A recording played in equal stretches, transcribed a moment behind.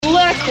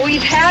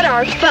We've had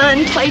our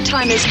fun.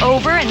 Playtime is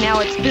over, and now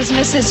it's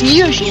business as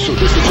usual.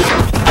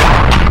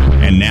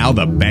 And now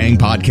the Bang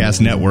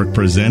Podcast Network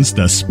presents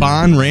the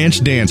Spawn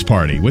Ranch Dance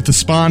Party with the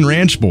Spawn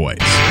Ranch Boys.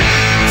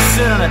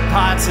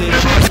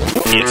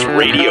 It's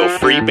Radio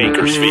Free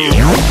Bakersfield.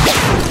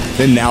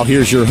 Then now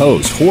here's your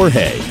host,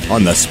 Jorge,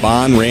 on the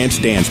Spawn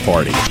Ranch Dance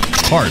Party,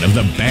 part of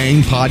the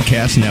Bang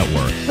Podcast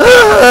Network.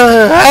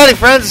 Howdy,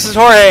 friends. This is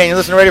Jorge, and you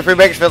listen to Radio Free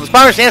Bakersfield, the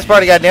Spawn Ranch Dance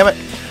Party, goddammit.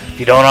 If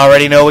you don't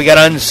already know, we got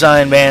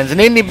unsigned bands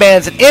and indie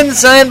bands and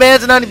in-signed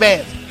bands and indie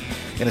bands.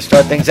 Gonna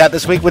start things out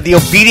this week with the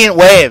Obedient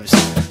Waves.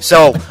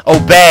 So,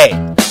 obey.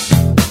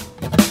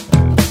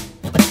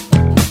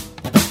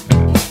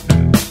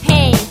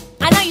 Hey,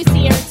 I know you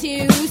see her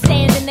too,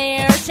 standing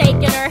there,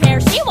 shaking her hair.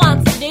 She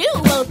wants to do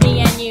both me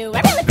and you.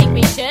 I really think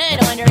we should.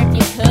 I wonder if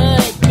you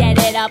could get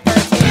it up her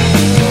too.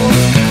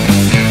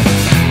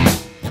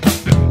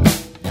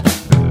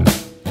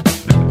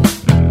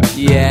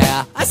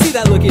 Yeah, I see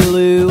that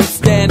looky-loo,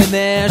 standing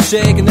there,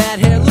 shaking that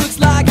hair. Looks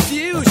like it's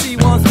you she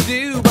wants to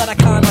do, but I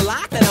kinda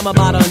like that I'm a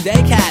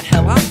modern-day cat.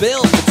 Hell, I'm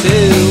built for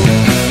two.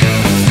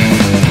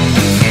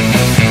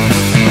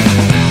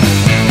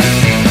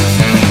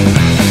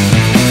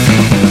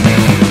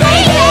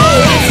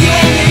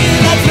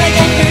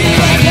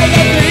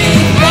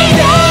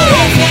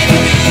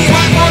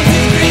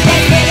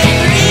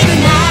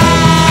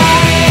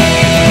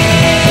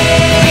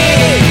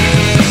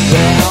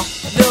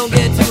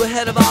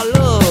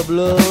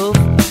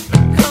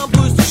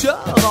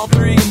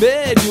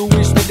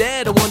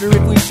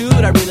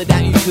 I really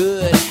doubt you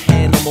could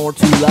handle more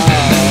too long.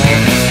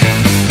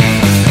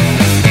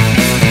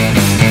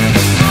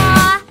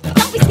 Aw,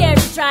 don't be scared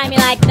to try me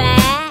like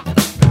that.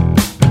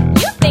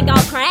 You think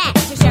I'll crack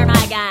to share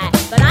my guy,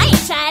 but I ain't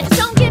shy. Just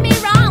don't get me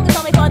wrong. It's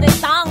only for this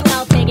song, and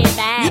I'll take it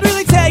back. You'd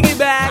really take it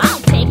back? I'll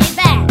take it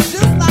back.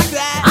 Just like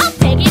that? I'll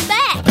take it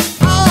back.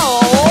 Oh.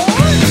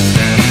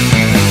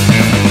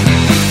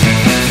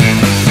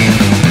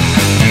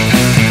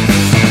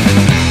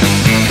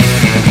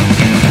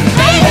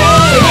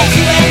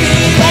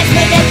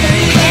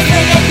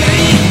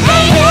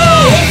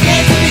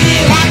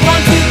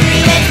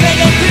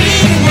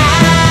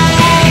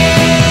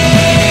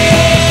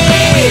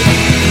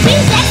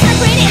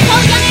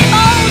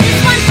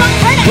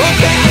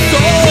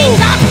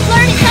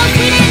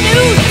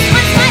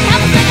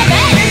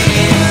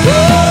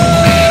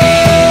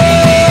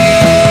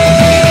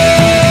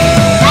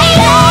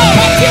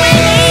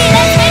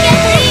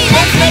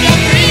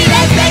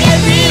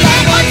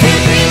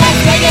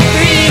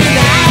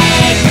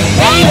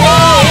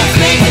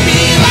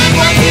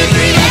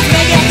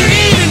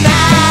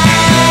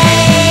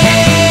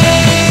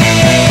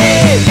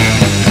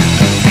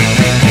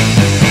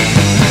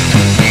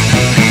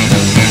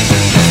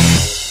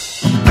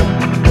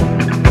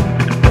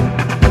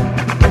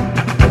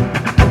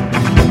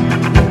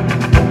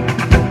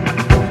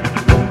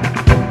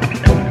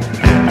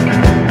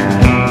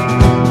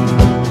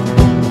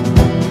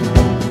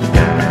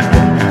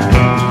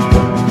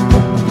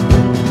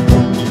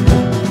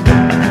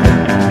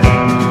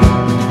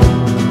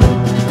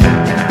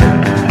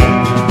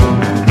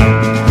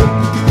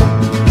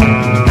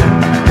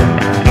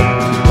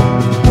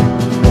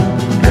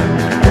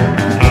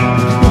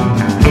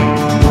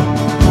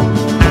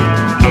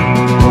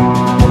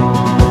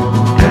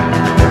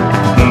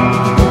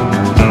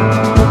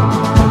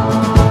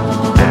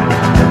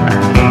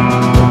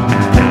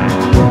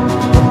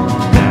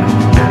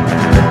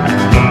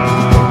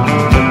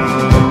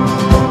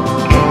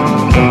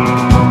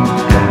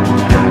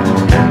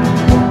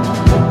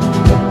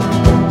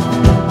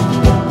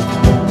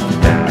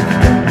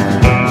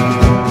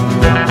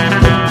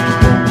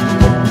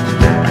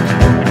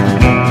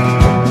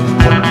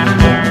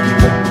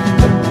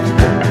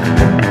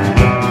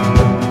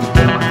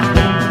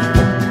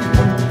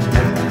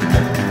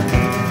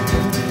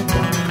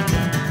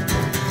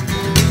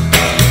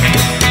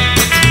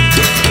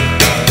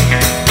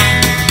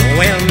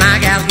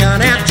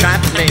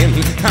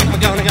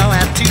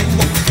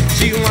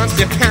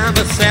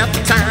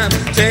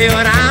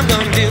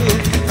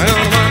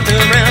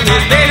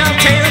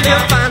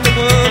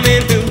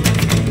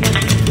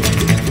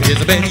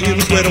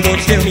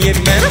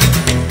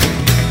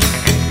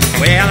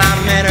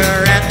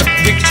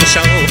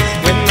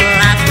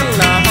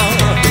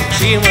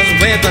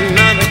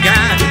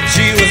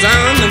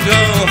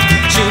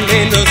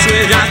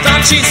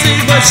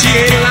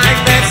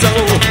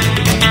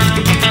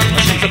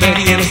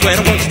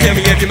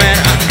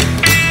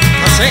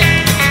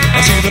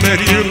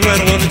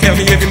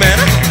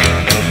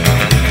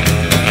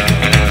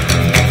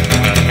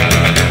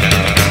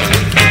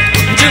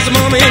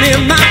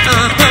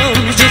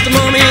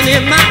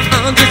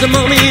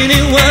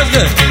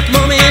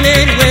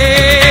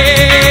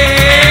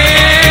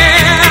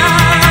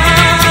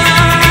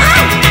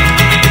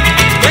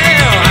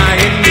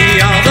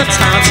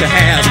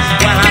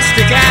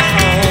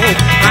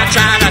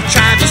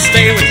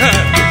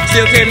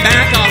 Still came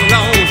back all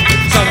alone.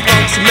 Some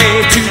folks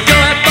made to go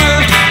have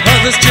fun,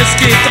 others just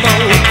kick the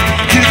bone.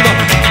 Use the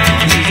bone.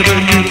 Use the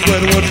bone, use the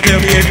sweater, won't you tell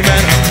me if you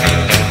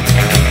matter?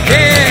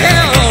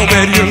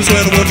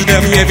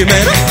 if you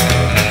met her?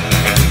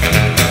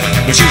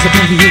 Well, she's a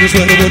baby in a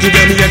sweater, won't you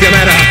tell me if you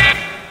met her?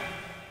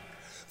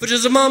 For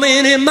just a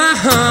moment in my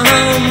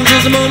arms,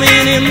 just a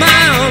moment in my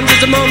arms,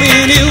 just a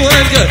moment it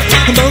was good,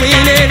 a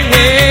moment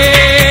anyway.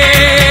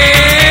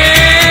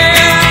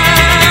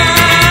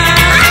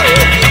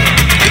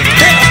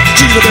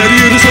 She's a baby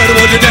in a sweater,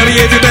 won't you tell me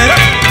if you met her?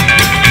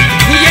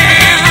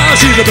 Yeah,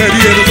 she's a baby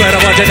in a sweater,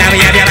 won't you tell me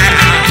if you met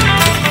her?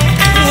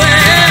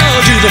 Well,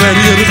 she's a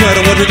baby in a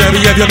sweater, won't you tell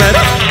me if you met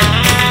her?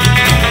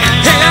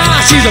 Yeah,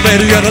 she's a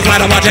baby in a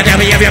sweater, won't you tell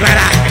me if you met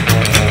her?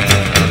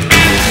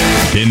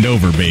 Bend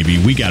over, baby.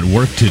 We got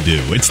work to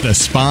do. It's the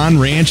Spawn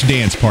Ranch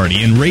Dance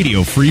Party in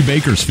Radio Free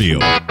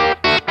Bakersfield.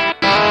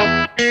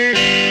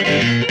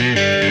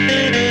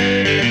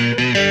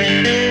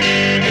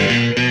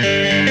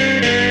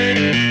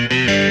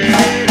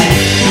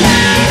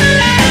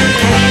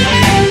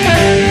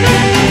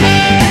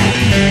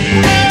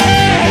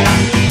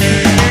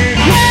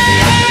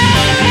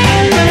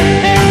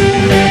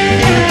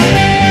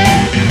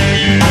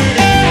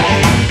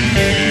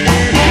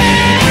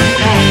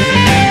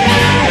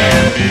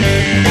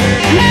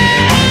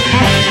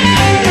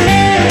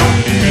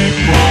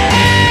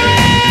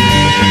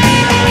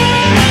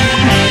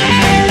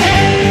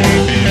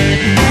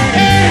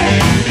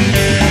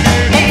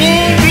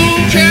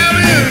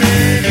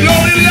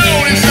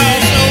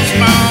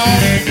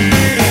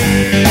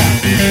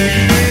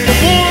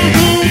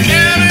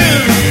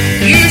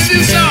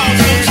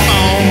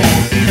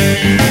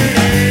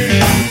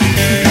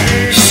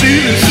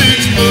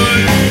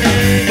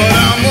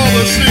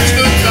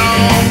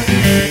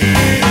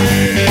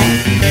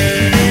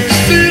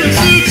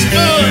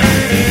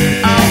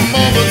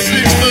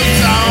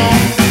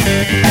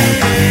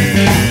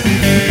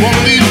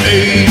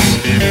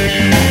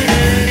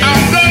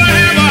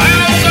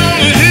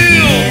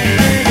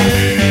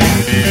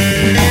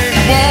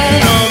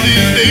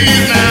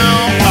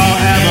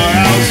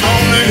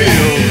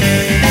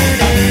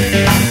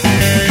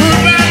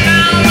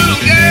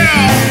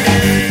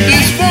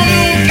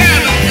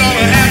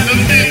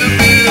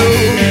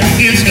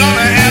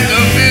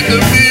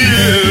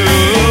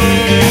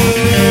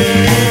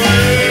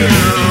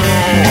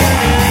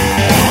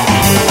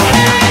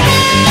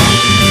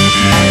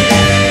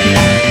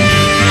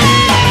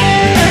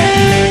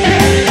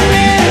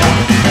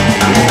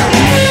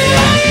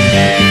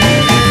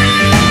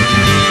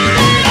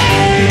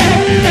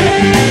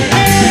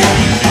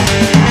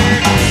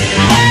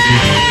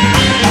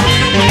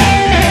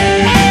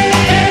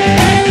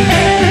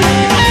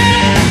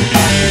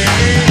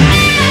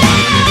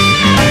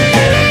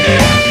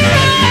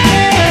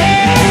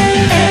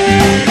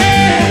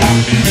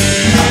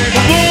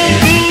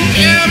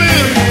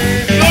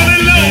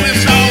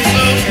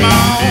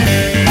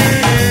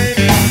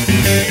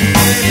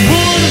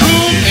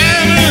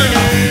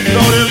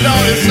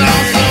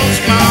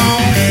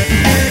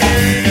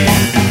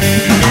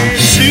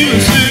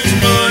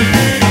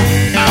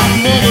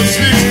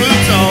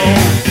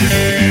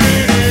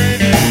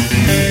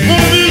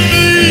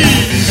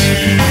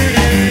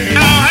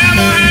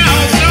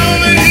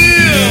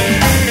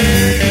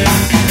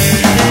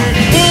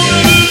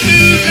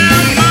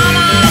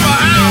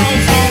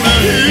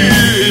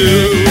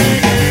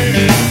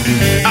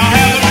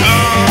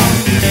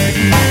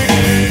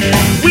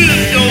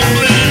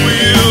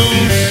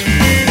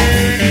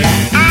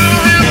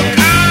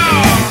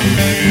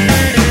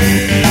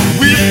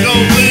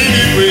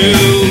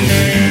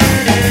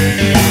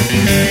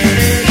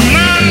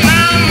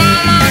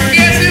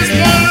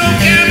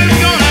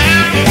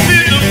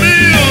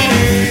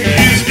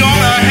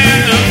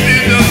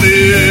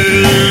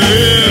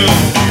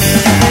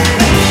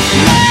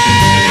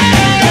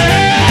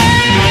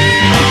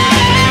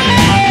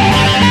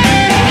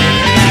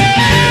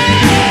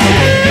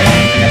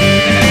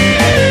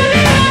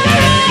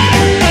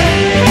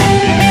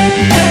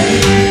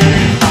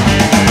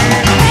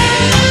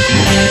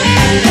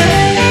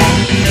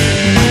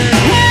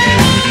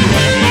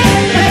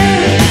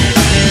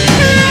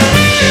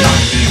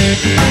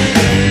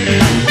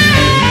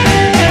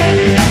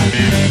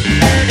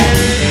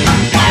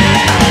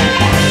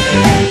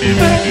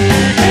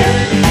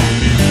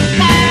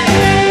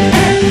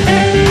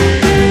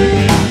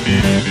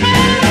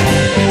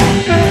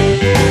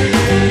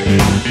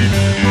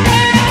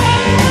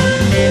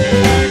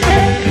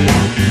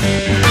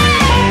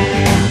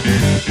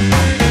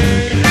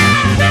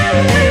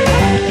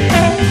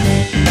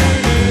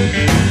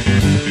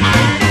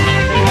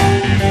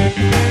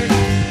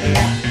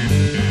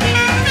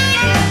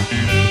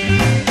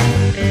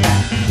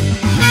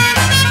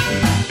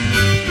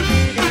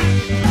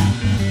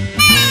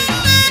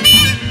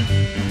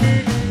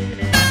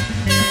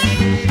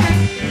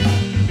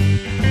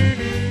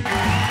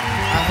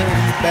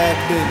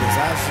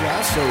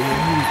 I'll show you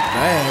who's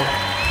bad.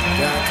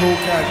 John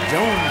Colcott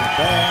Jones is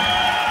bad.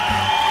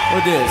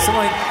 What this?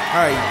 Somebody,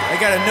 all right, I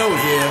got a note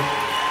here.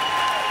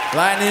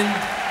 Lightning,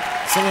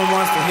 someone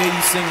wants to hear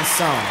you sing a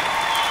song.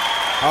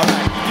 All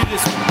right, do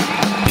this one.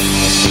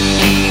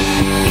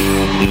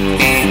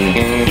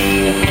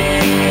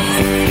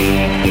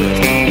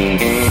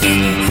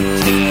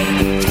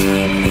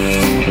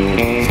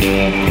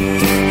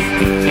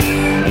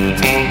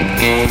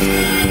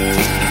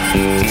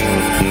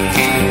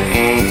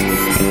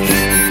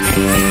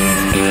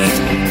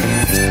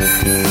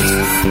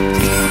 There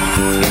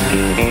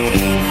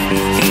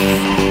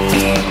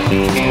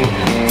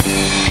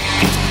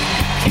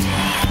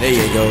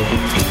you go.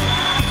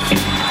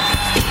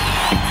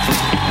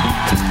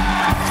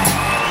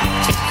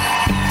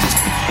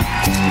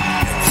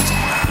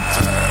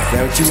 Is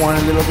that what you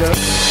wanted, little girl?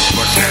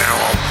 But now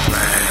I'm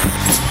mad.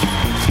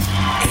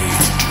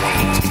 Age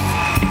 20.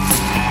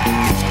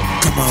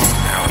 Come on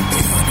now,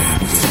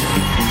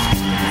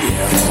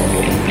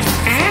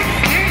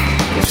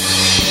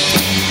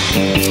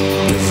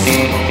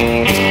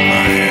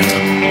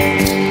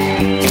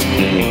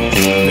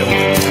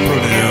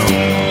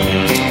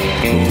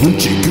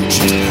 Gucci,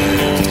 Gucci.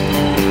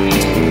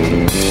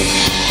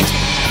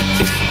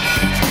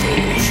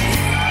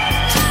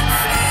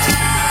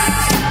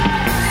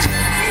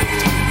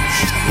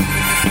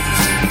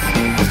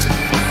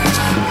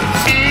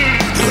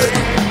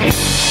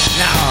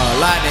 Now,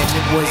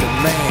 Lightning was a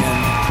man.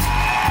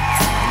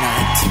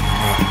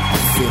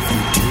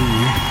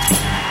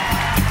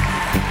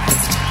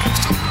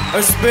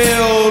 1952.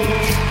 Spelled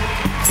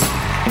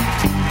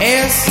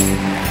S-T-O-N-E-D.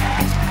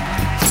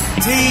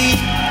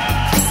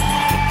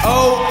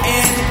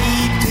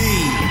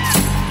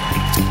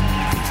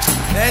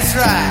 That's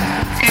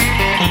right.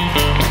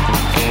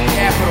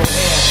 Capital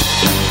S.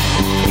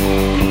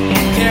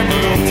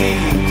 Capital T.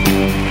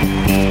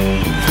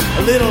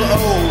 A little O.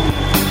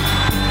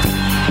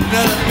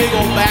 Another big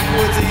old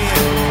backwards N.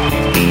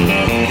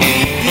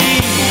 E-D.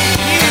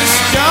 He's a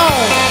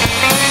stone.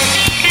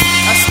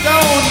 A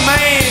stone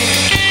man.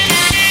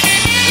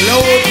 Low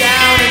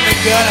down in the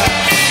gutter.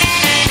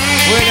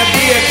 With a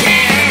beer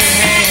can in his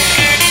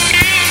hand.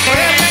 Well,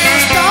 that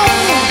man's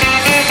stone.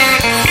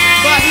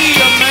 But he's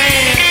a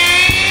man.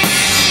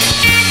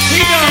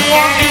 He done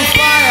walked through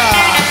fire.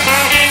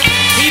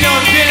 He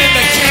done been in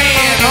the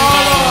can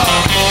all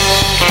up.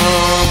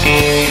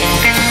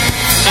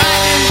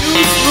 Lightning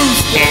loose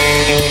rooster.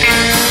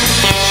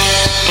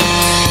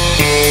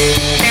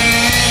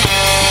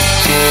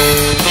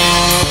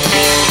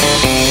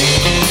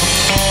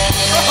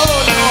 Oh,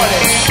 Lordy.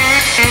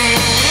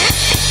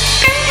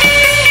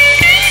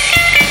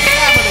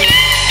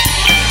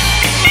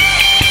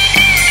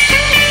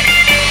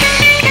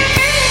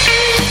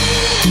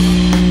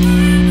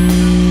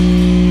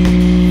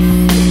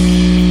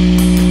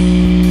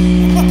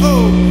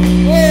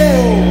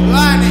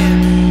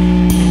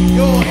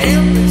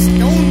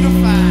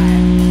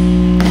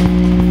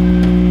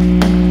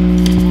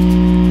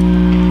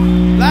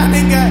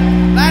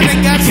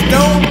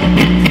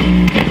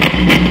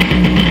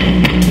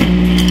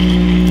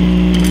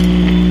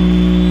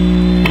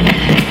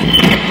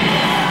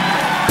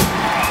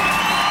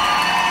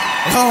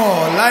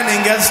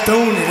 Lightning got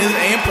stoned and his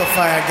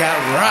amplifier got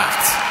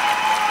rocked.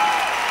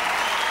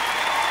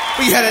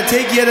 We had to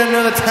take yet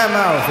another time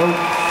out, folks.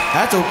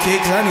 That's okay,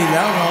 because I need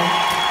alcohol.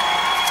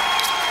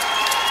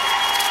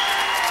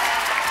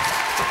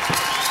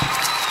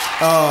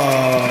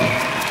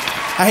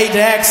 I hate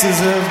to ask this,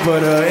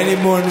 but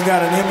anyone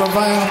got an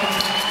amplifier?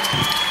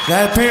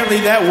 Now, apparently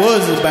that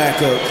was a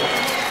backup.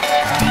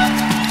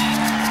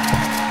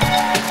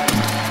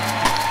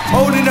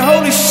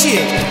 Holy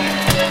shit.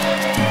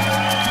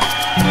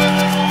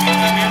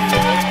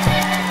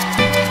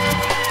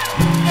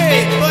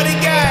 Buddy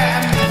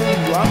guy,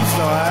 I'm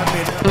sorry, I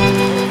made up.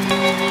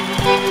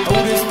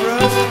 Otis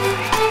Rush,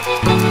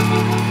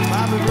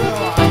 Bobby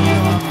Rowe, you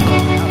know I'm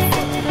fucking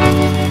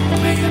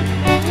man,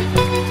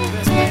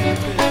 best man in business.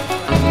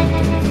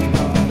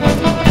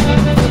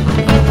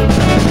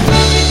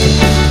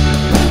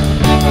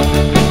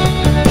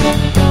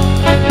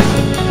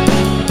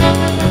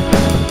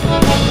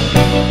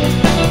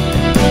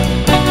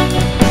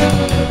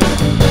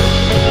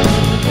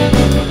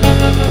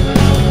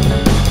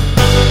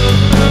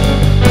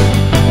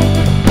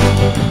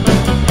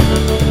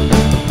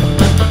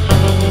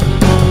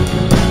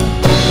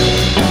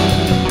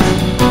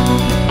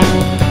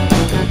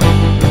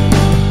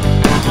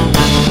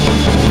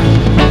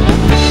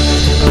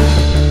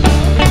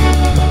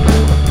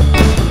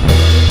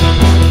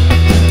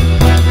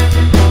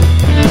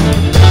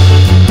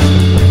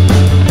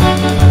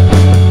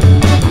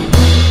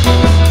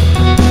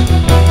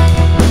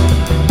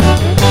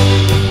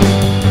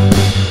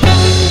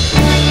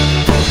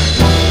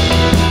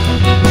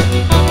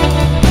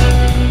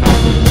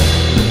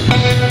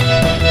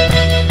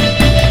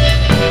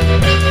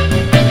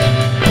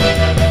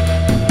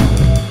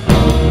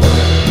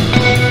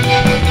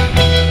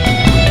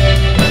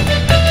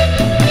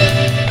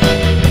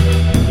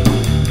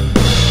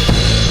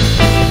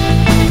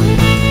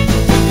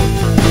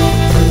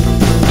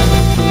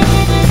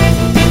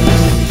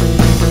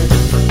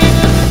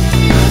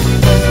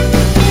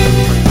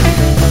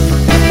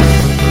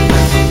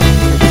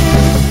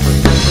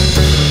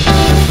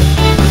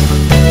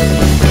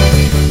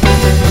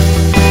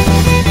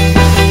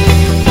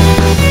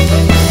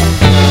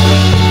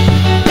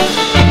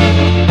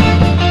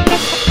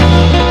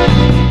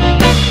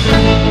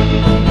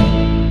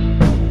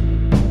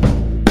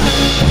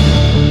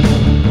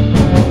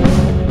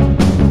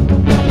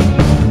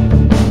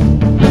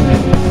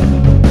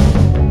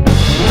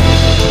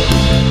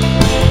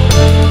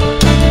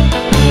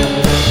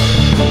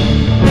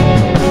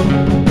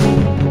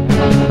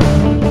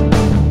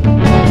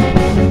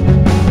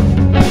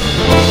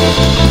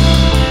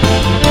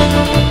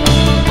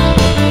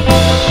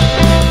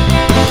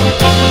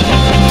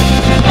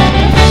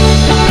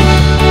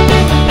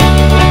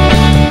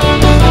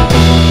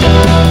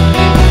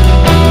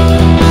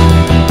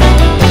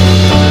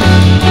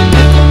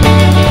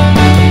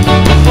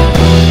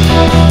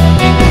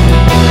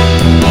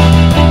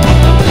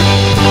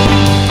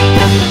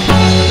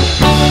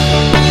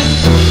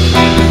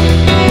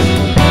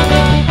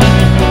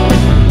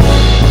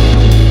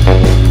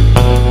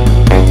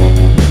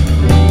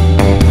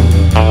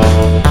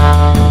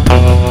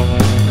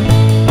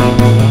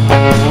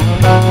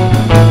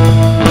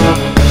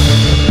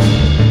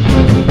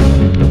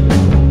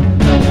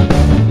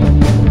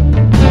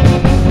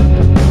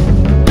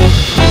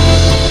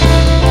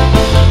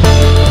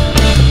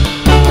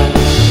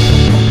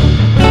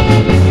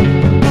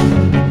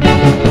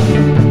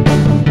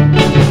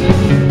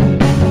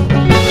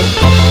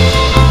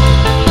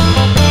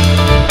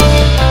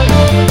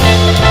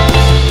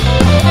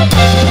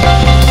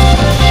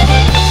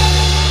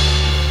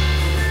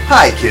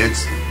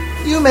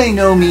 may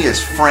know me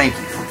as Frankie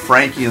from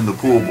Frankie and the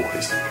Pool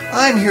Boys.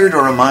 I'm here to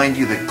remind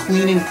you that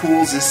cleaning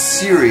pools is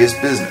serious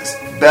business,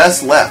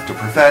 best left to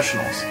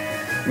professionals.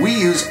 We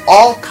use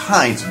all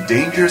kinds of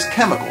dangerous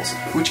chemicals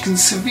which can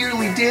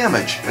severely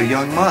damage a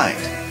young mind.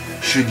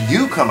 Should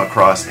you come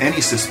across any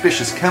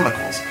suspicious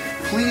chemicals,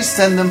 please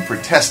send them for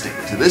testing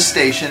to this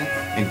station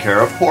in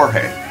care of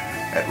Jorge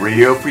at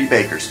Radio Free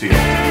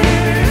Bakersfield.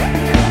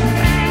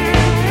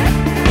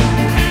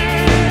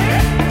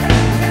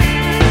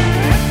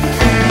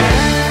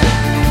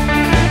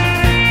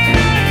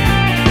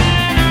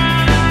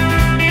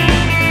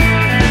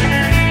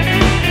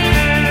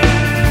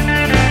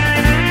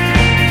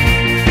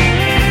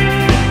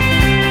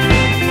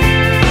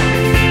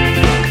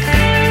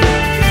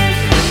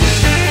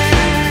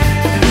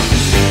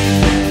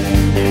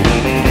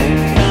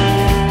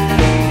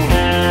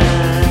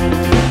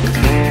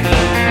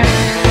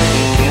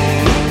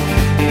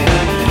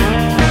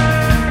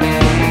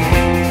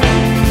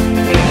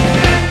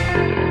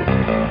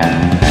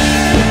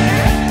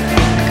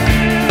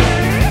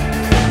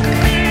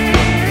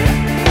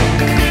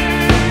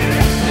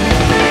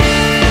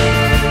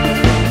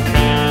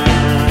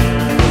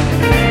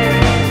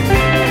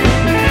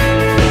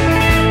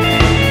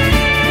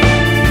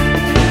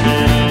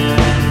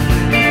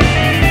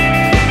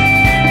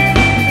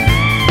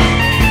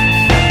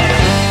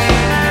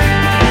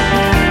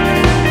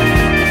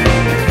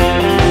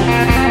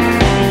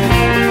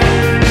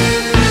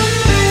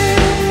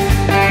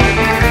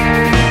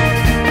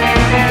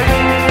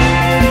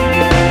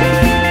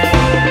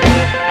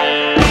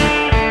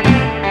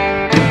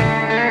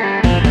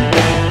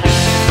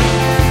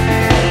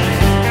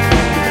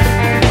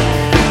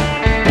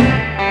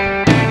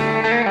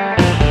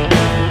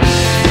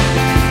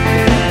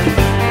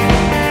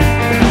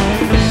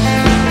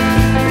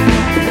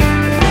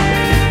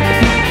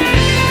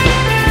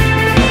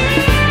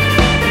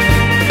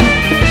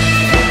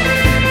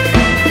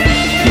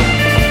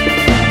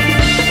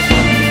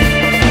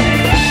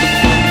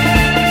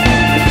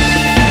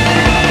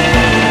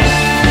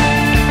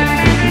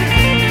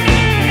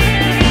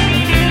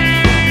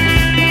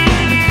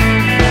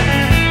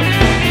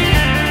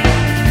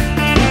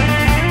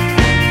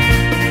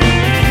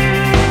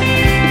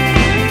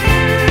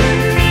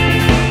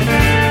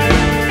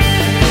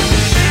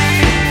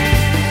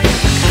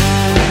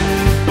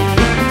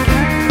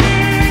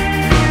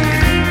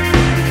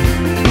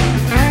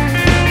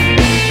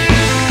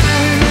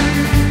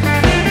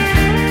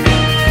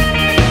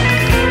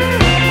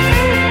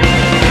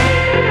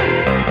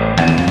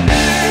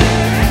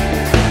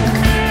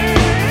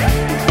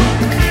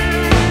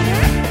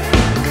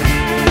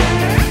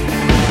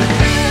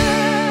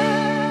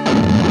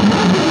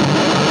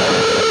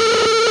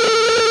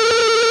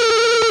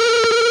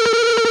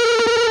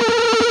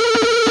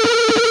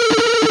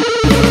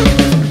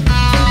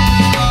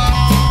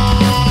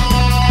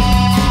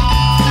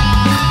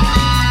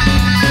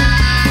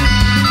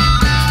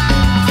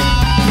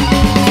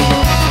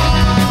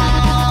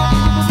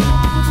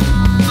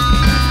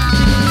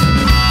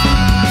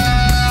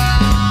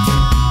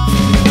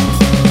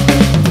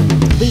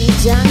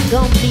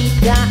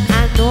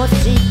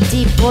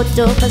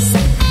 foto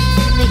besar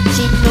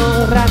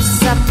Nicino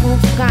rasa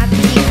muka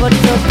di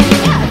foto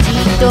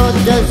Agito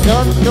do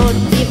zonto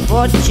di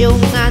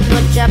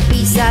forciungano già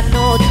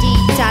pisano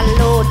di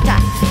talota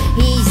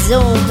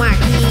Insomma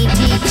chi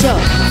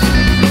dice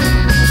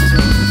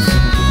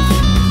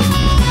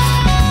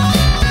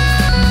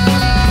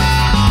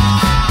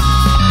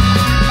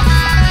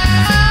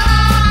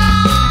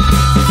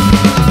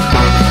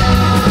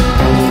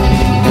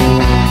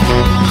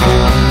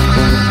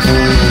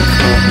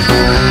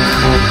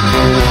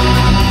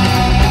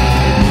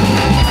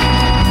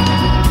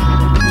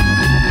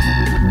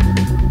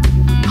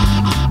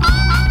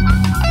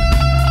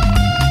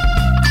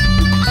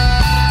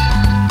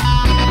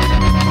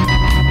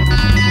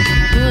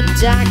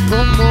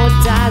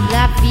Comoda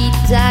la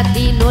vita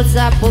di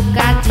nosa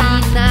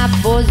bocatina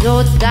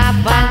Bozo da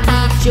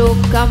banicio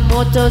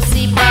Kamoto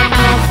si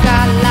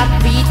banoka la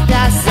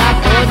vita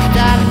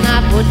Sabota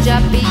na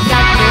boja pika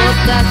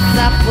Kota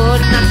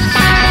sabona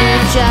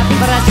Boja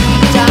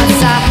prasita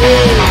sahe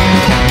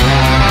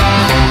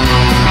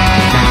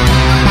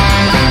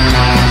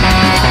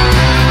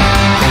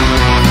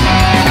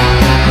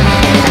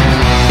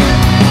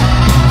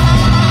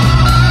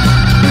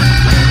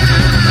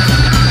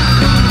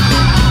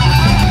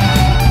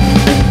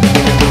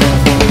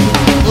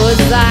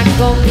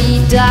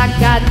Comida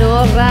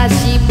canora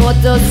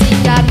shimoto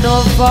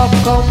sikano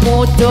foko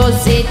moto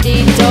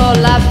sedito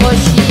la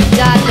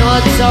boshita no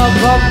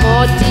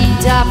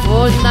sogomotita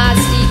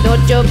fonasi no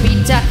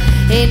jobita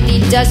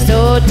enita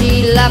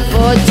soti la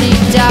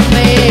fotita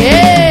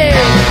me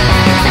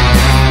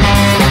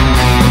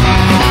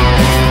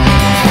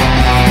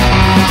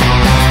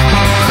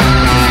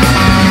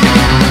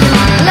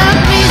la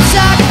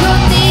pizza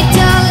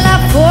condita la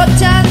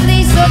fota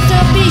di sotto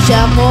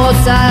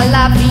pigiamosa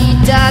la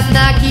vita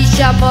na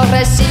kisciamo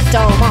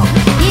resitomo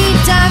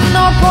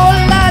Itano con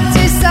la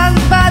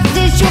 60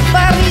 batti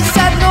ciupari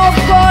sanno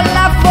con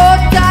la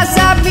foto porta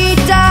sa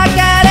vita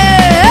che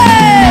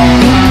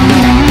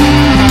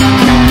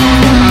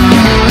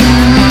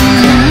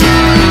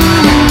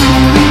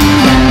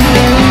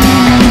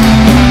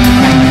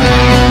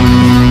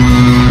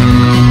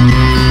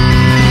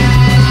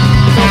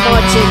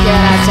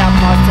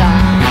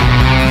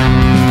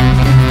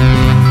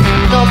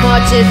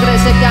Noche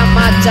 13 che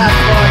ammazza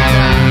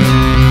porta.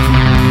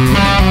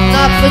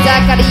 No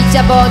fusa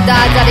caricia bonda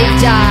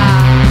caricia.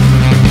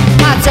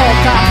 Ma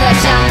gioca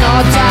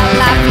lasciando già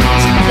la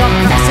vicino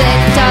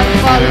cassetta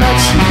con lo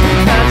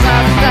cibo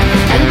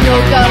e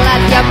gioca la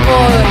di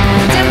amore.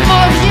 Se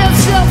morgi il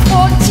suo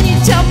fuoci,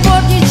 c'è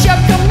morgi c'è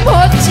che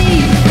morgi.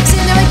 Se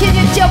non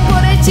chiedi c'è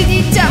pure ci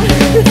dice.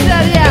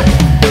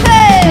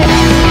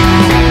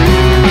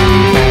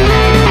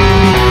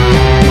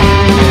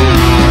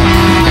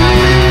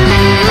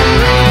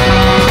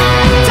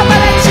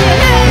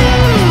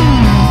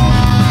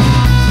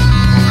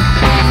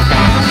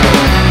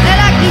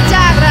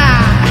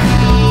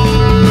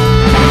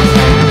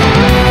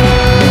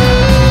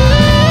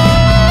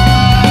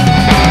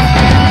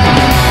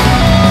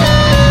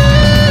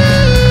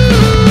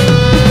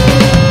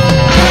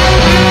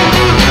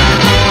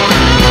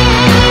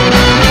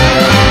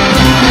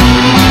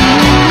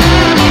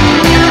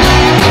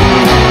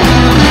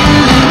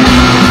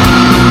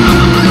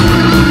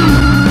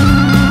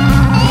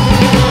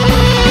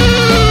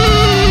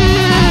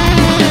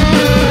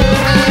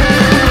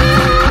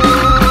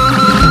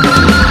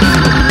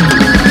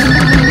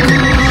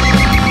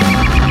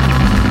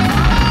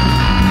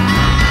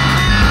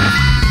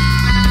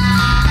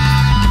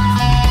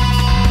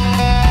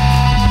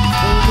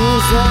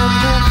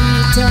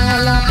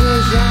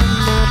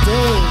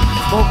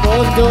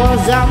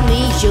 Dos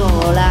amici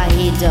la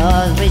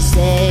hito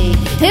sei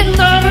e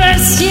non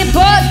resti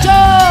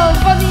poco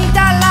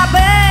bonita la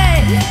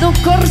be non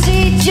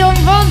corsi c'è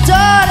un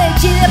montore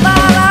ci le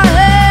bala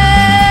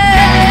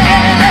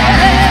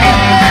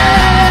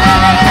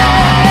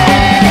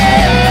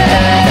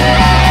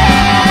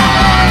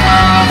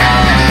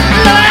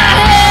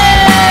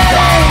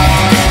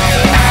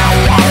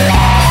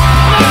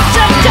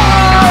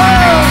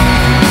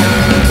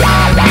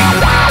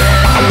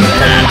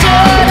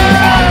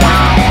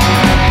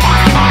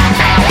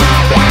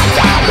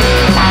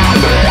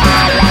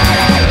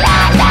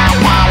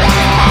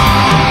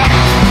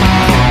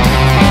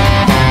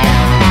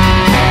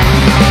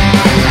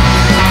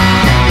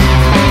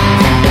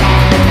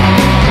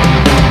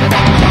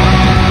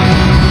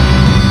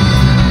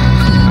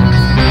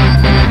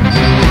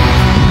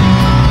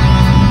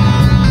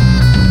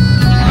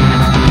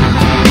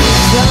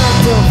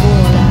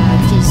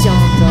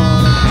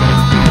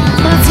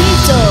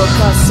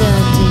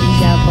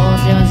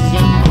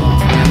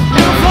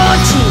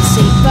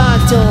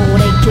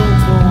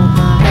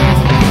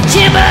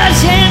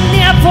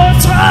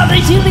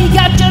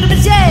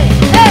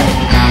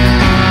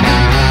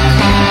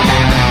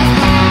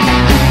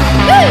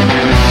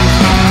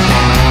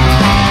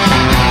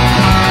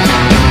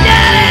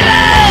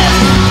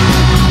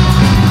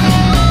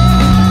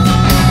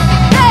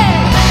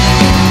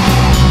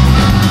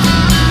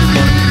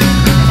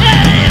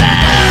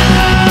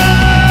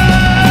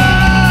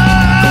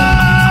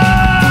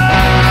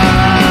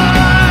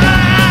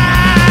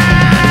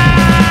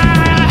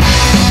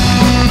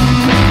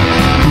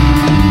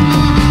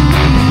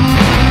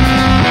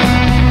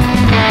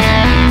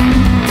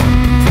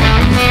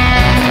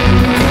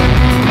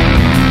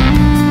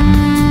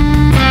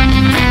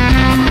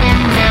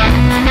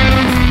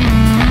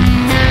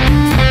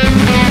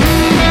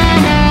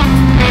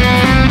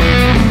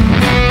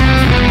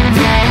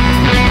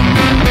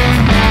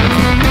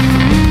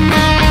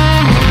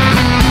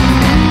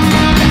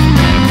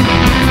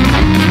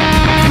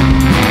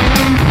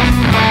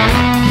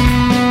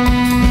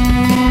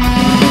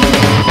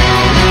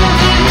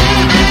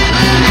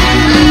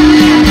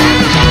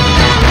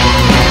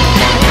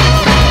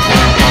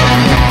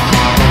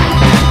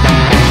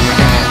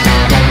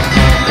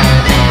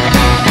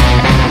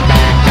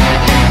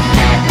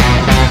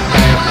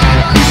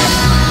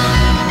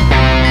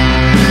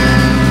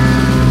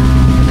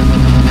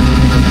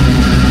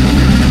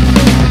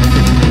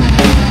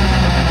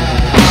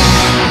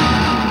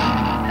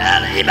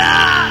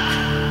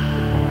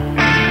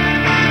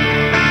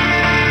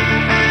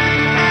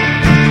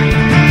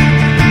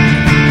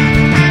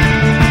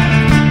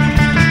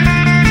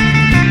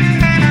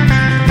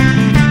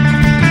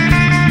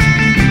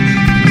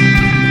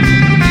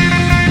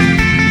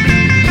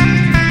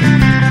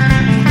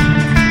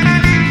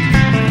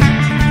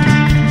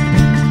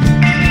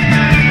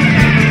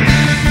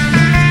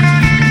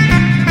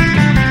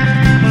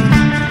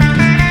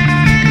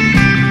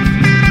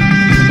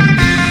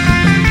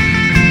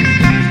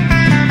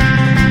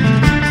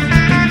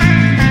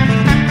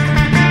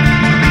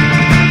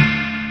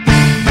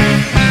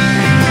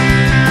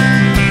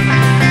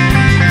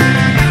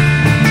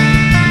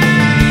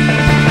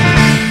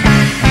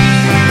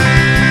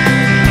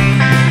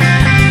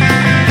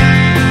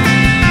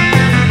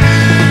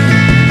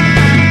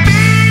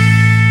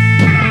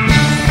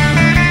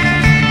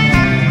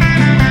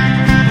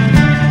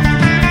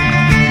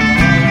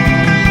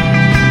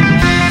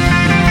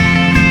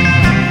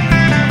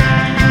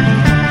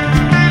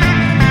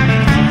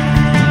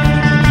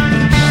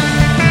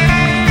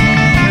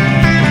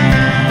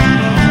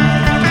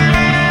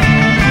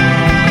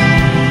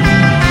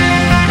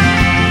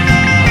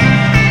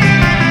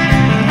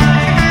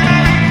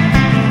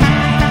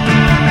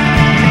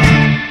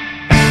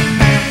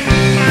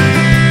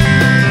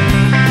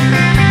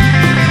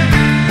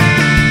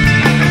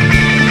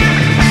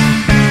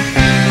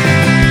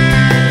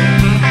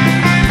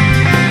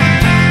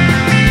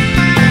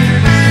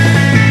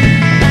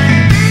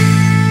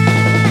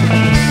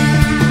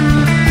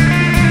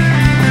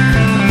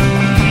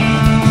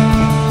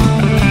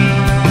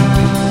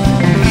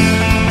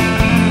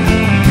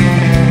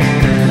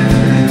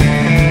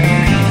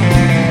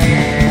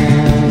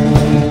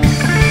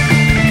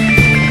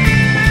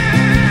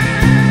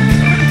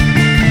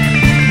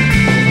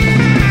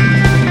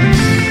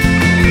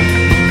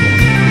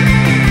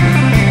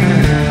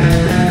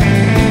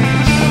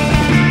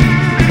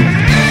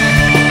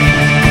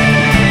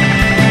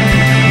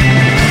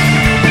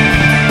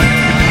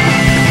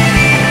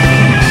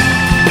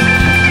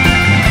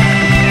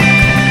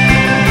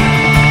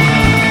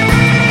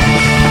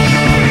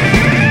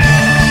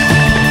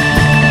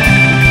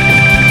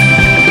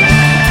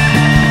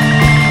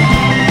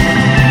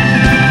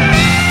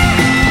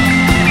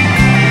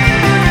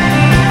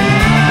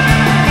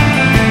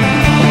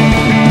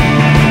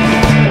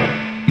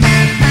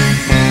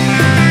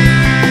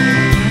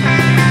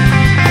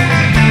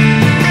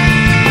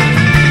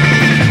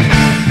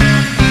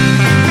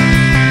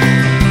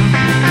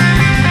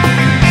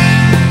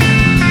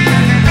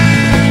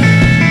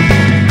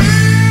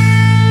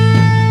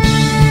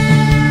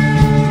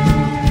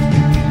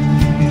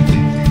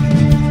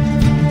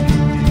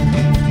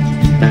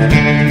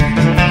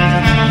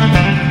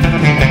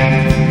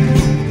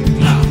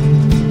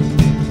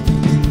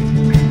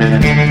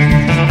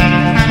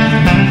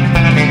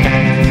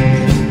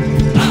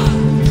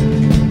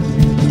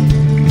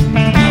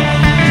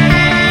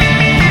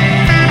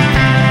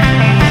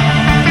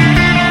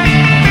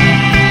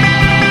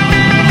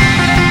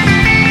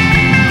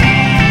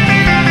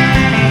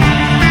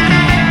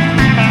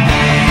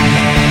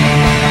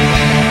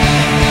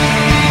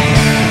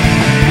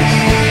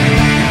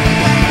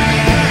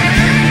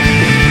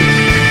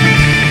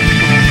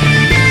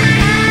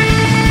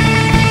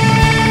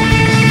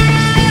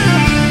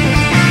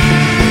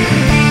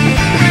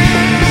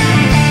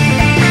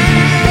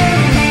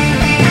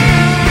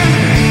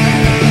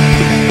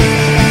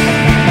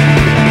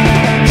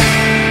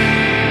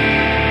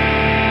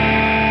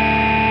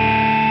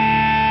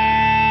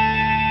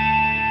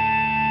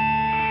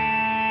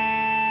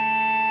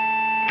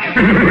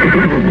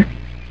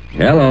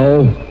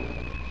Hello,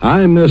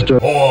 I'm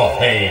Mr.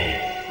 Jorge.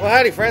 Well,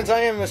 howdy, friends. I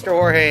am Mr.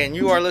 Jorge, and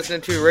you are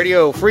listening to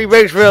Radio Free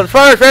Bakersfield,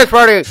 Spanish Dance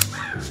Party. Let's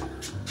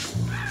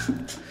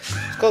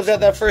close out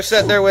that first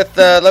set there with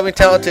lovely,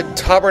 talented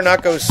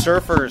Tabernacle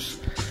Surfers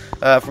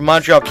from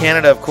Montreal,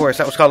 Canada, of course.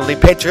 That was called Les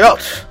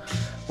Patriotes,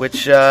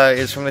 which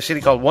is from the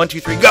city called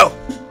 123 Go.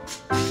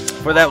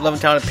 For that, lovely,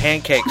 talented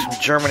Pancakes from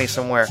Germany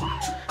somewhere.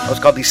 That was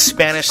called the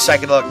Spanish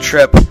Psychedelic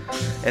Trip,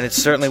 and it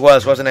certainly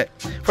was, wasn't it?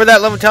 For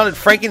that, lovely, talented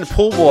Frankie and the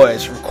Pool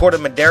Boys from Corte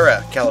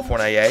Madera,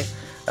 California.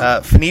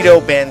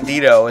 Finito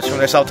Bandito is from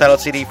their self-titled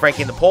CD,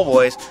 Frankie and the Pool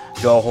Boys,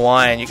 Go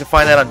Hawaiian. You can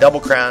find that on Double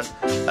Crown,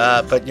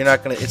 but you're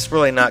not gonna. It's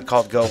really not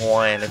called Go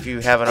Hawaiian. If you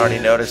haven't already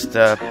noticed,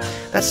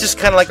 that's just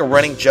kind of like a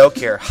running joke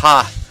here.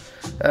 Ha!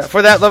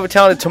 For that, lovely,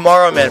 talented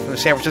Tomorrow Men from the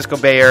San Francisco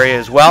Bay Area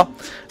as well.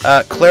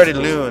 Claire de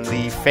Lune,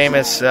 the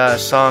famous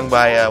song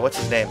by, what's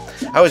his name?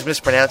 I always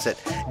mispronounce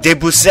it.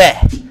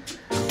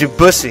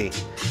 Debussy.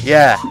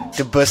 Yeah,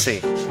 Debussy.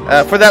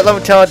 For that,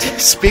 lovely,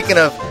 talented, speaking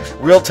of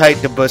real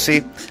tight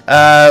Debussy,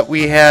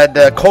 we had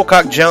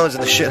Colcock Jones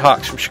and the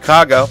Shithawks from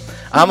Chicago.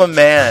 I'm a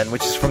Man,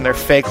 which is from their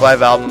fake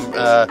live album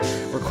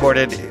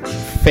recorded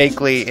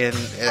fakely in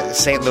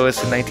St.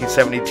 Louis in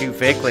 1972,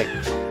 fakely.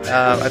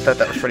 I thought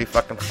that was pretty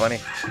fucking funny.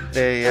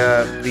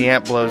 The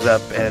amp blows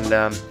up,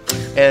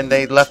 and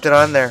they left it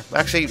on there.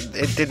 Actually,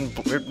 it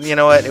didn't. You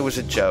know what? It was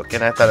a joke,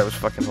 and I thought it was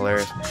fucking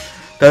hilarious.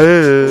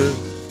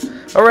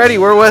 Alrighty,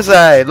 where was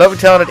I? Love and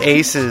Talented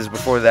Aces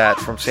before that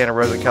from Santa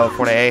Rosa,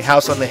 California.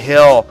 House on the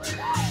Hill.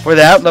 For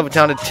that, Love and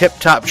Talented Tip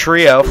Top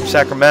Trio from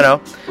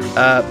Sacramento.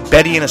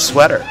 Betty in a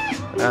Sweater.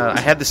 I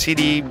had the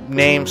CD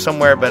name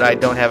somewhere, but I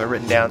don't have it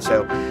written down,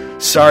 so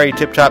sorry,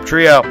 Tip Top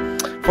Trio.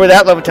 For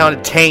that, Love and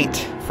Talented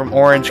Taint from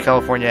Orange,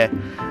 California.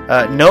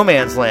 No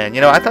Man's Land.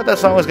 You know, I thought that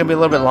song was going to be a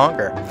little bit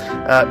longer,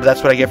 but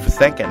that's what I get for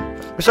thinking.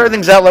 We started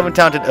things out, Love and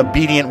Talented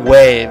Obedient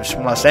Waves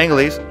from Los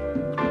Angeles.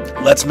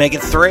 Let's Make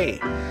It 3,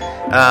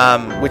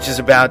 which is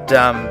about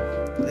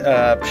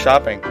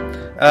shopping.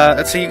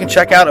 Let's see, you can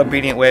check out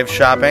Obedient Waves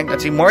shopping.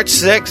 Let's see, March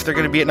 6th, they're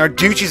going to be at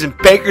Narducci's in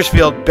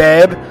Bakersfield,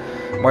 babe.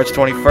 March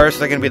 21st,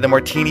 they're going to be at the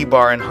Martini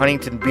Bar in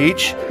Huntington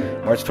Beach.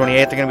 March 28th,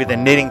 they're going to be at the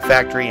Knitting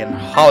Factory in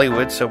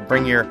Hollywood, so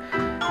bring your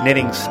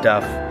knitting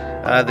stuff.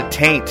 The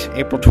Taint,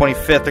 April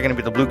 25th, they're going to be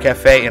at the Blue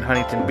Cafe in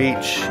Huntington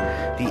Beach.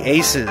 The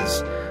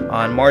Aces,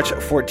 on March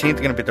 14th, they're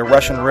going to be at the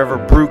Russian River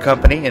Brew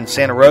Company in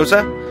Santa Rosa.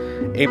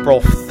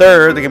 April 3rd,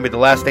 they're going to be at the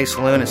Last Day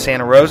Saloon in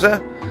Santa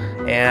Rosa.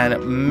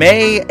 And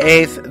May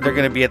 8th, they're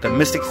going to be at the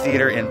Mystic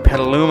Theater in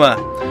Petaluma.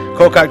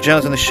 Colcock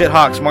Jones and the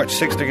Shithawks, March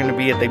 6th, they're going to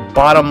be at the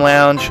Bottom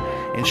Lounge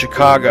in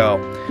Chicago.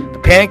 The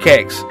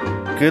Pancakes,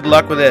 good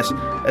luck with this.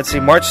 Let's see,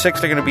 March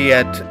 6th, they're going to be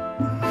at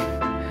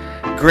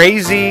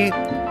Grazy...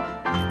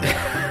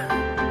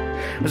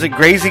 Was it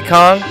Grazy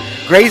Kong?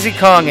 Grazy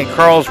Kong in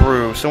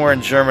Karlsruhe, somewhere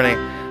in Germany.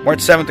 March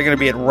 7th, they're going to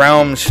be at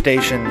Raum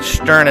Station,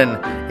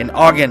 Sternen, in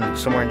Oggen,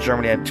 somewhere in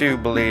Germany, I do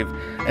believe.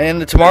 And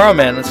the Tomorrow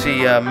Men, let's see,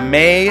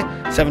 May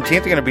 17th,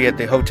 they're going to be at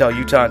the Hotel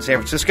Utah in San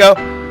Francisco.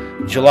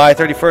 July 31st,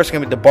 they're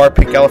going to be at the Bar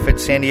Pink Elephant in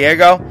San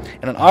Diego.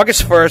 And on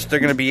August 1st, they're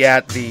going to be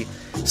at the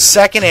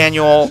second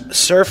annual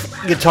Surf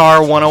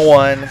Guitar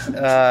 101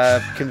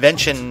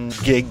 convention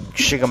gig,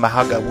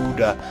 Shigamahaga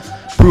Wuda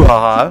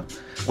Bruhaha,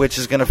 which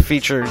is going to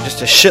feature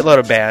just a shitload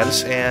of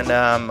bands. And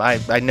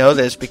I know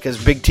this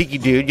because Big Tiki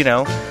Dude, you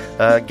know,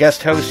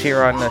 guest host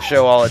here on the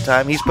show all the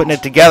time, he's putting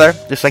it together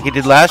just like he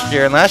did last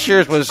year. And last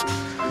year's was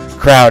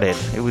crowded.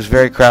 It was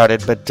very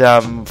crowded. But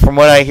from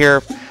what I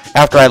hear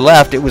after I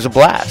left, it was a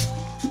blast.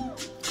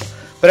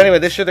 But anyway,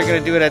 this year they're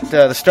going to do it at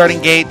the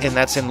Starting Gate, and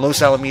that's in Los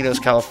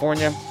Alamitos,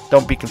 California.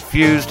 Don't be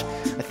confused.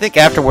 I think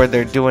afterward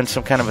they're doing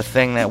some kind of a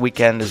thing that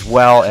weekend as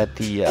well at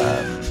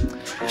the...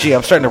 Gee,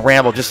 I'm starting to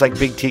ramble just like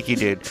Big Tiki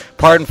Dude.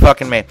 Pardon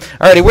fucking me.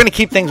 Alrighty, we're going to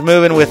keep things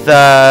moving with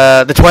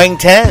the Twang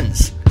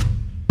Tens.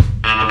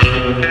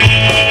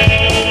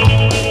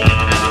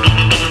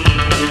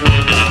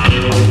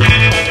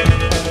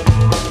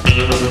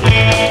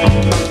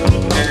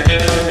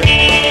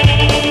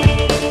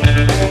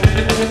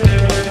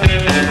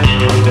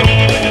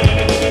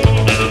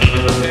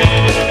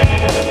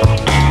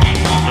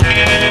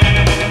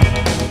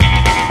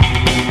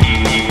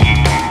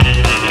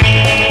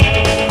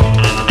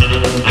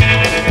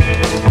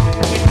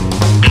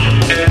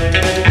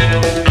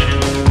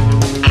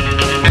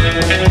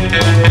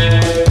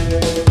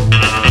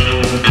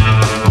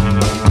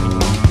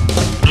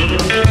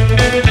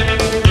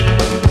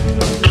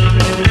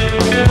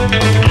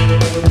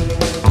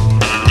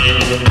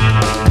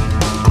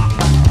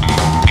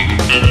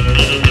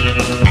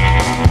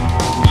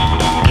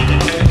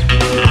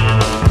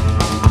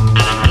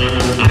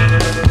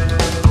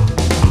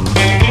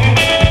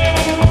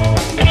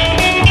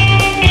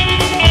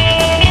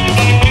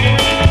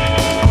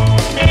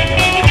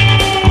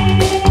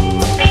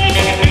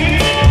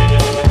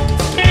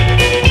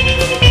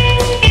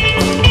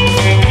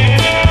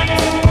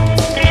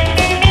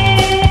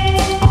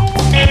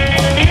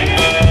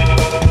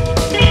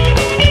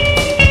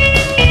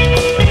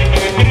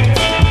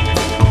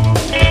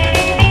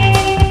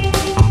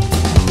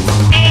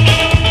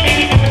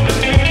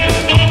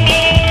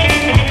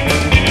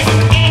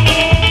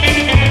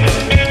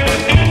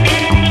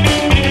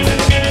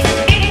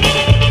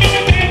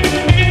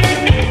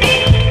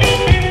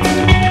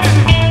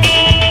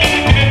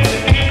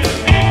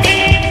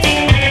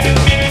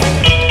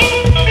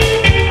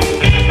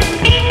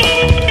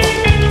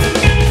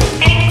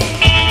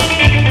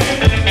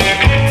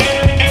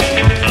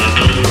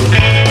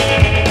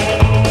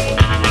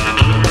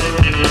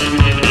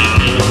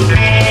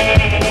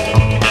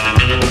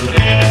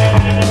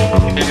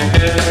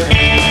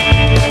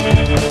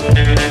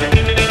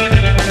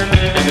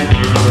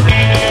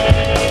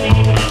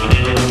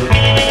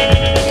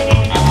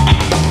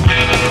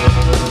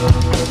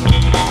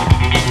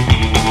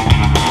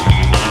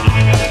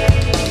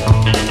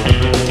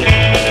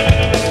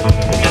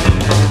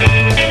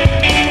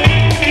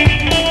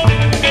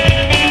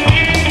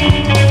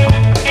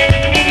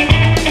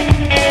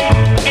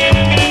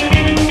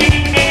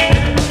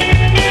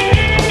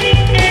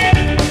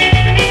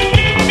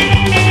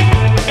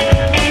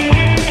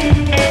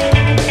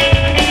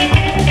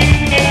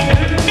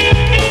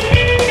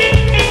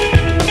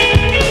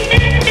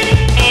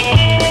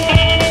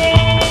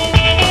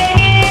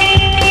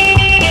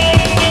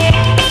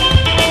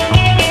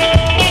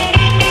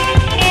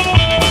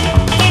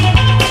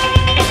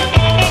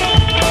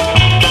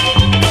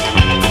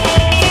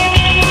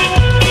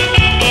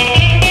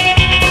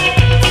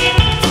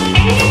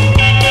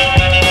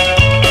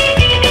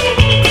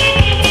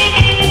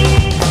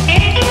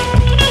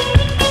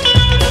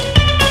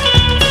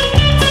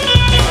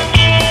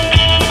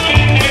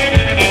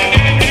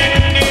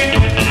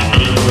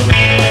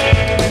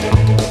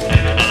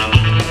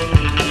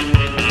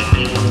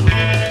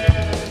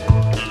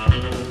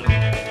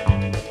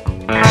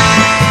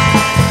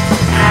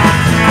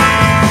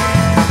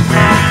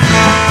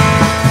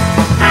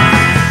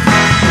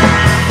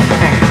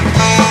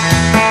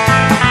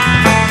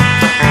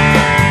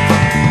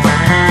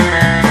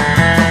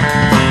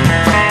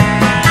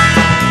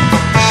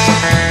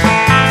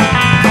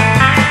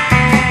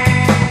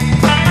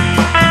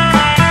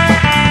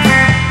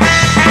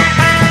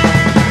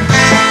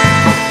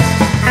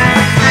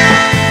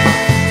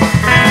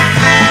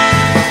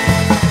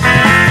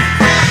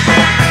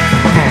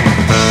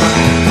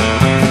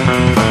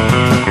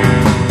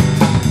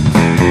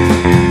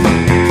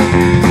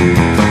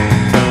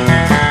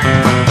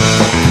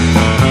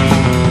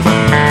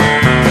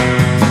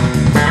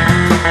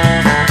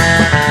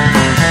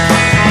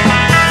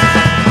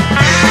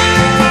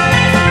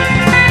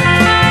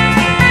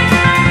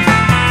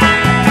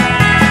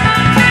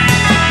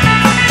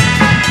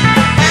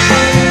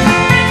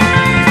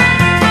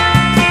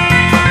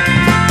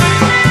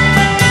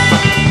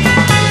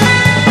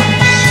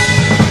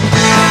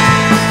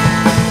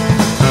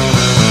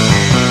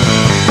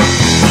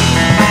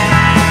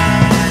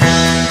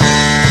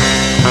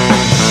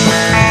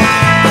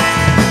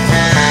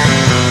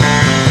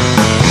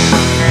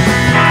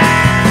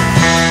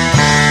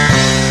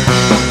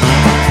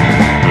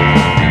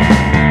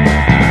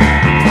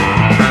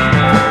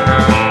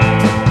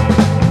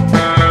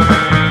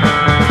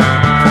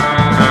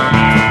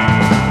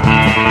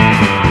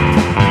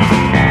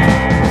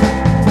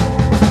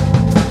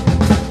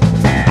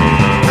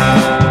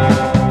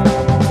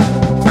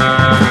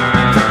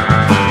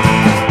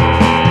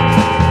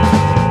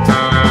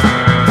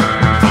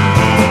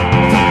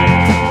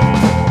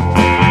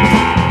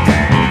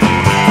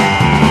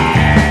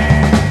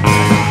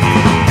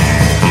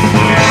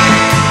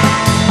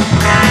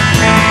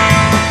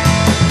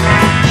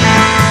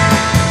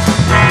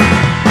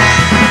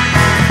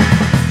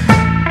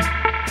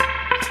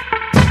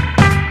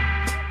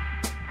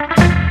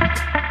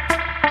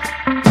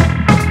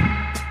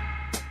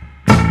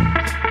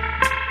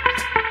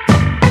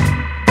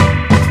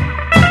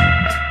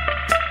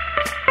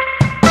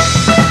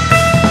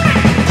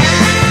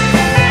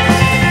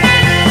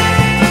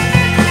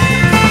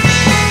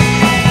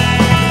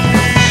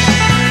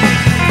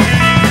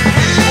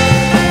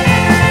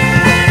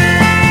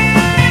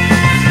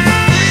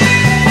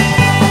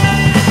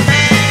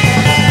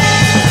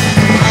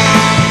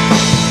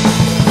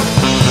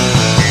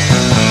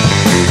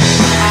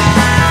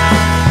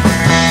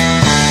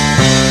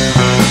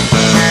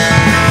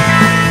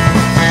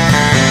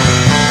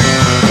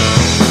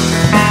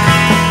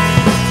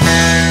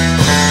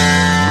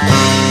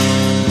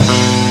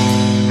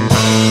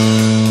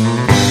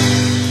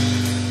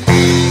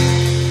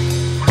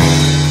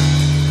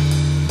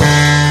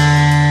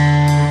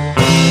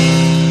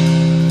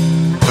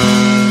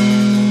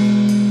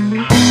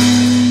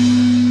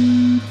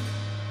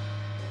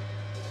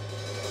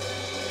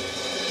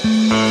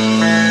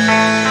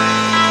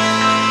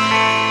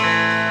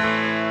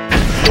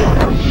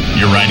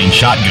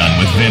 Shotgun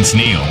with Vince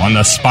Neil on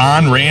the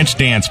Spawn Ranch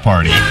Dance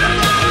Party.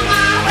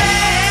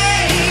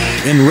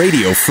 In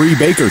Radio Free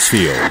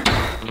Bakersfield.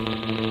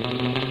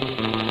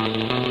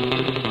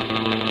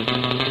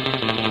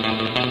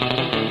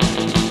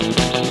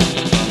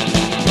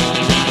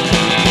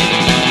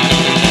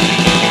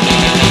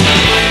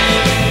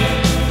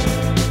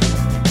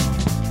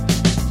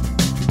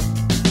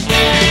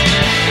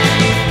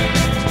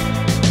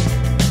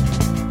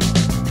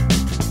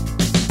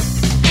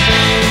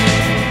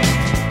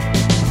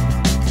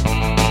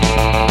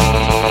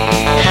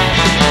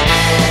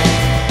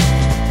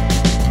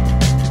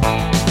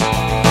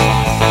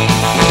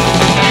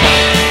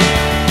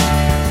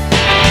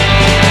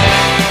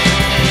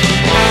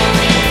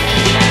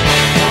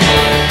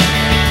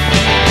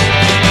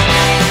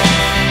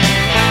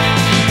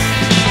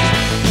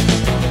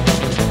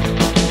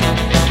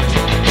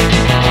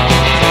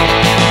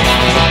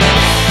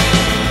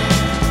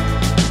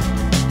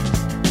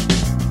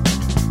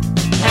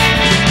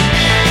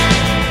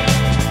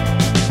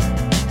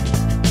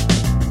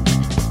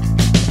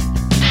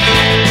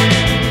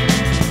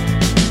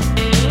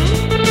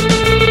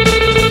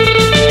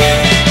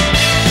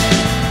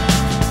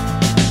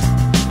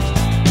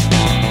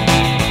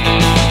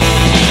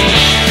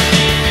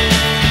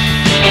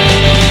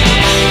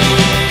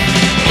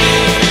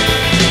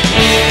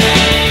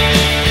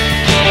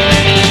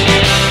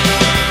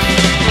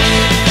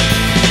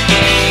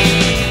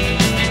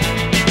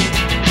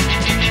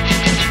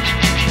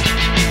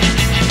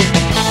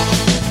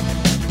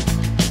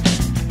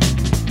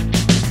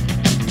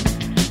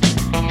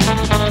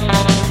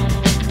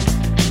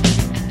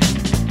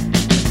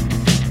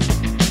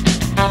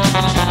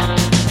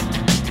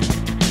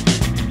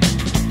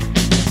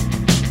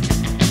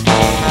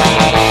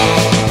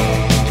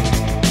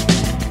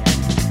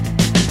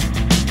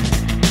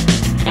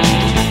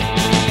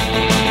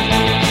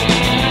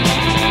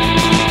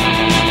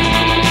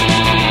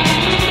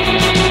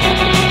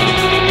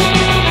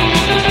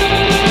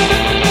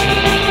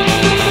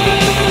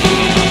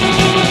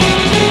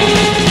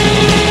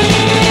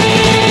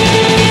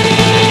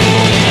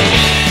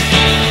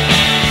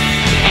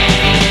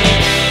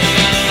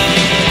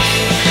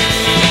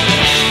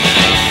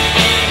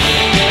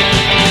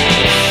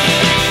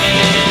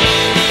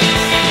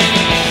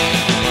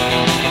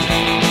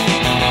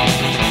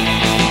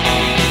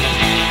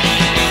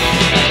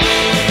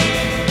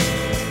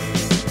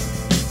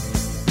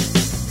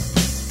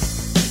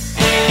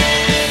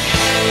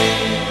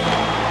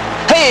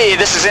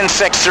 This is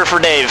Insect Surfer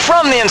Dave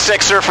from the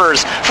Insect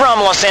Surfers from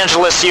Los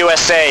Angeles,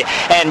 USA.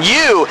 And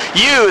you,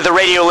 the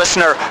radio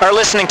listener, are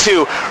listening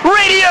to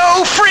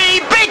Radio Free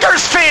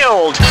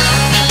Bakersfield!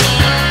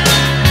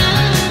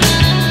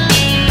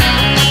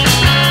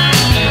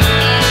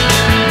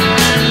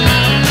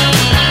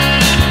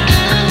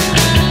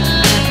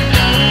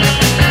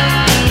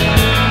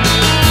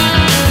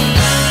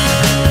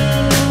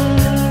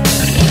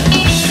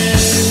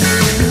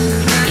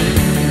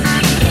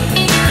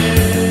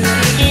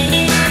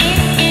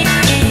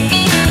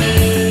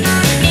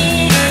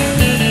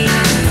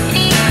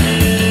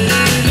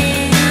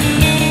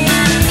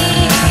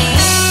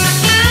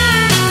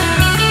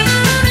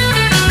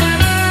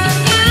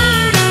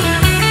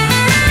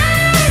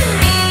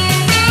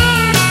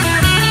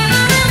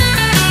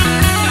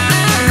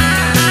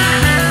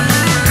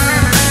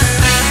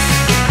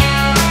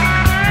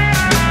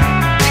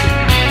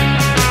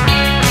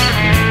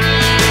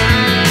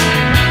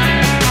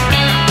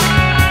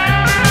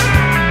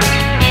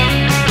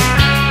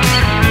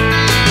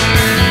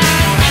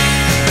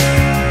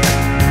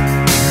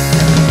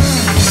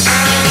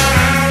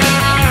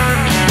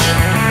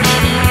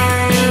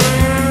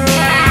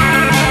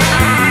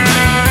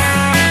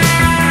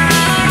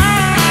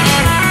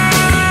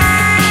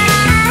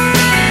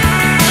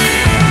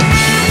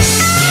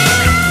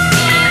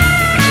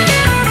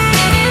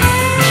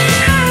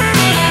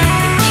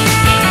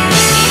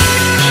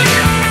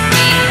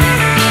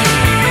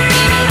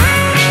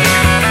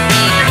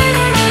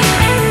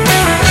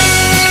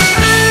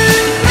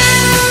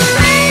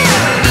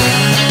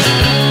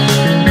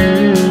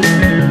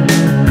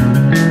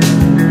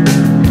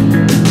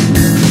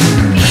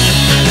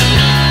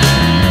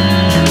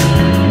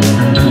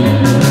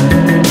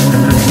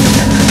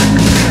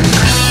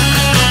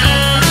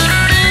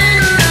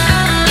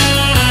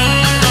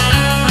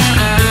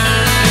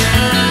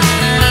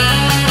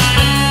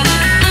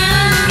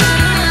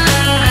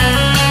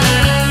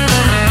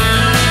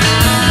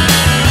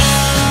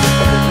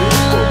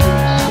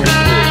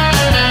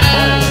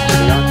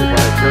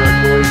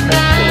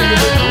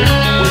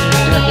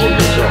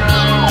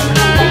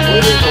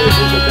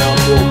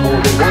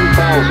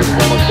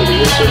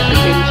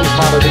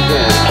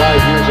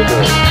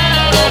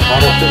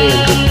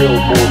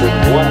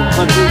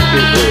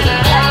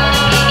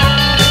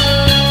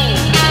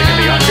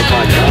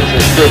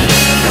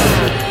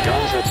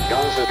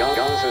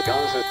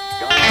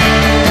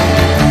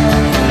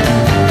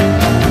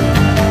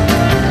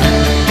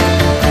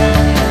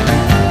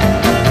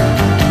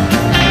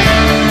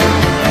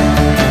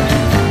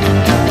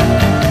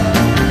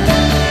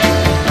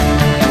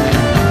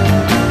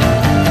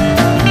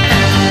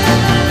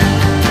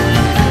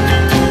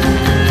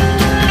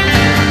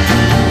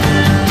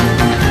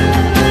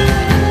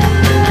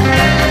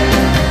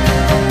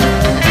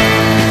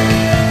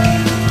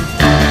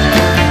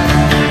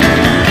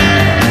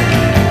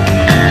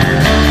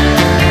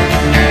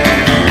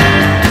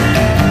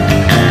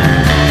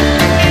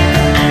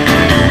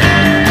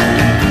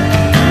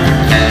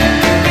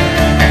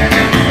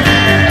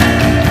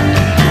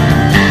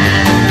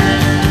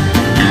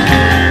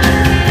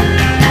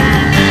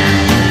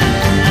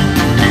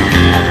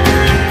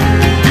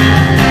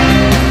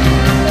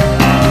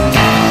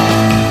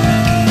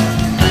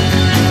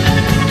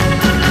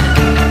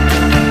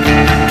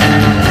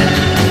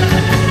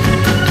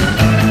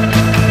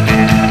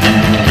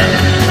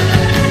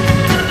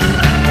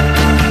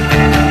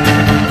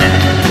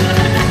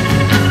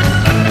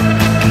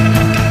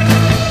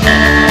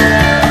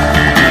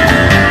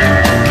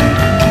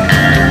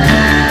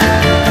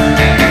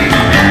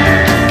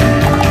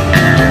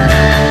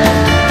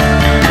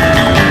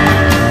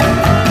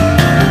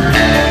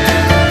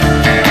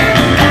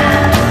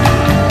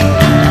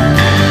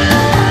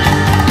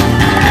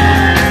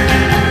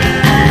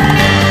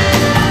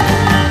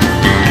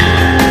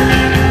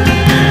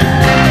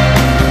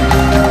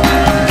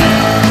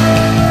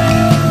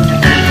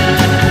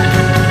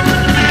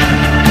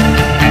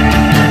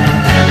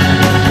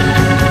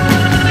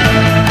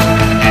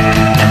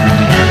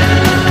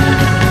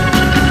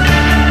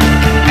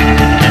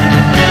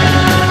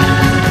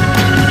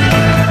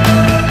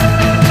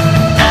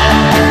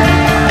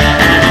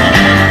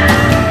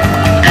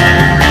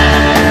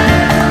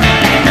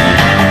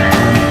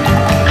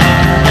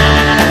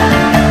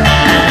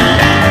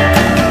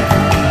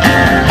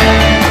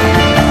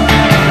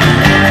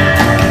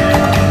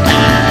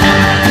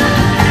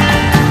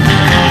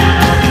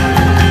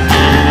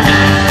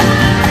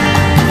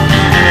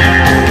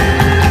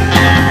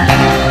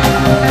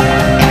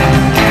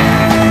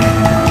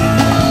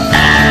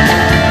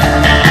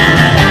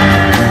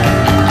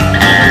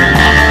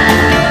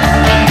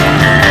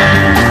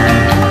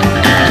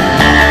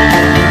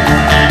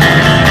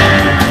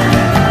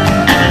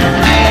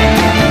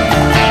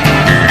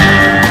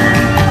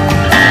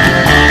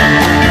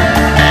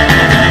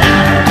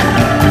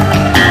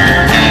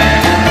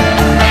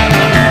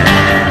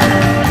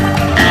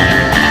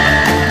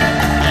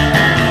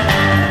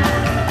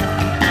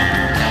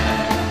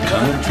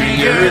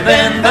 happier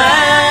than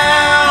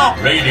thou.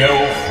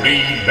 Radio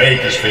Free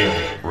Bakersfield.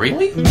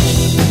 Really?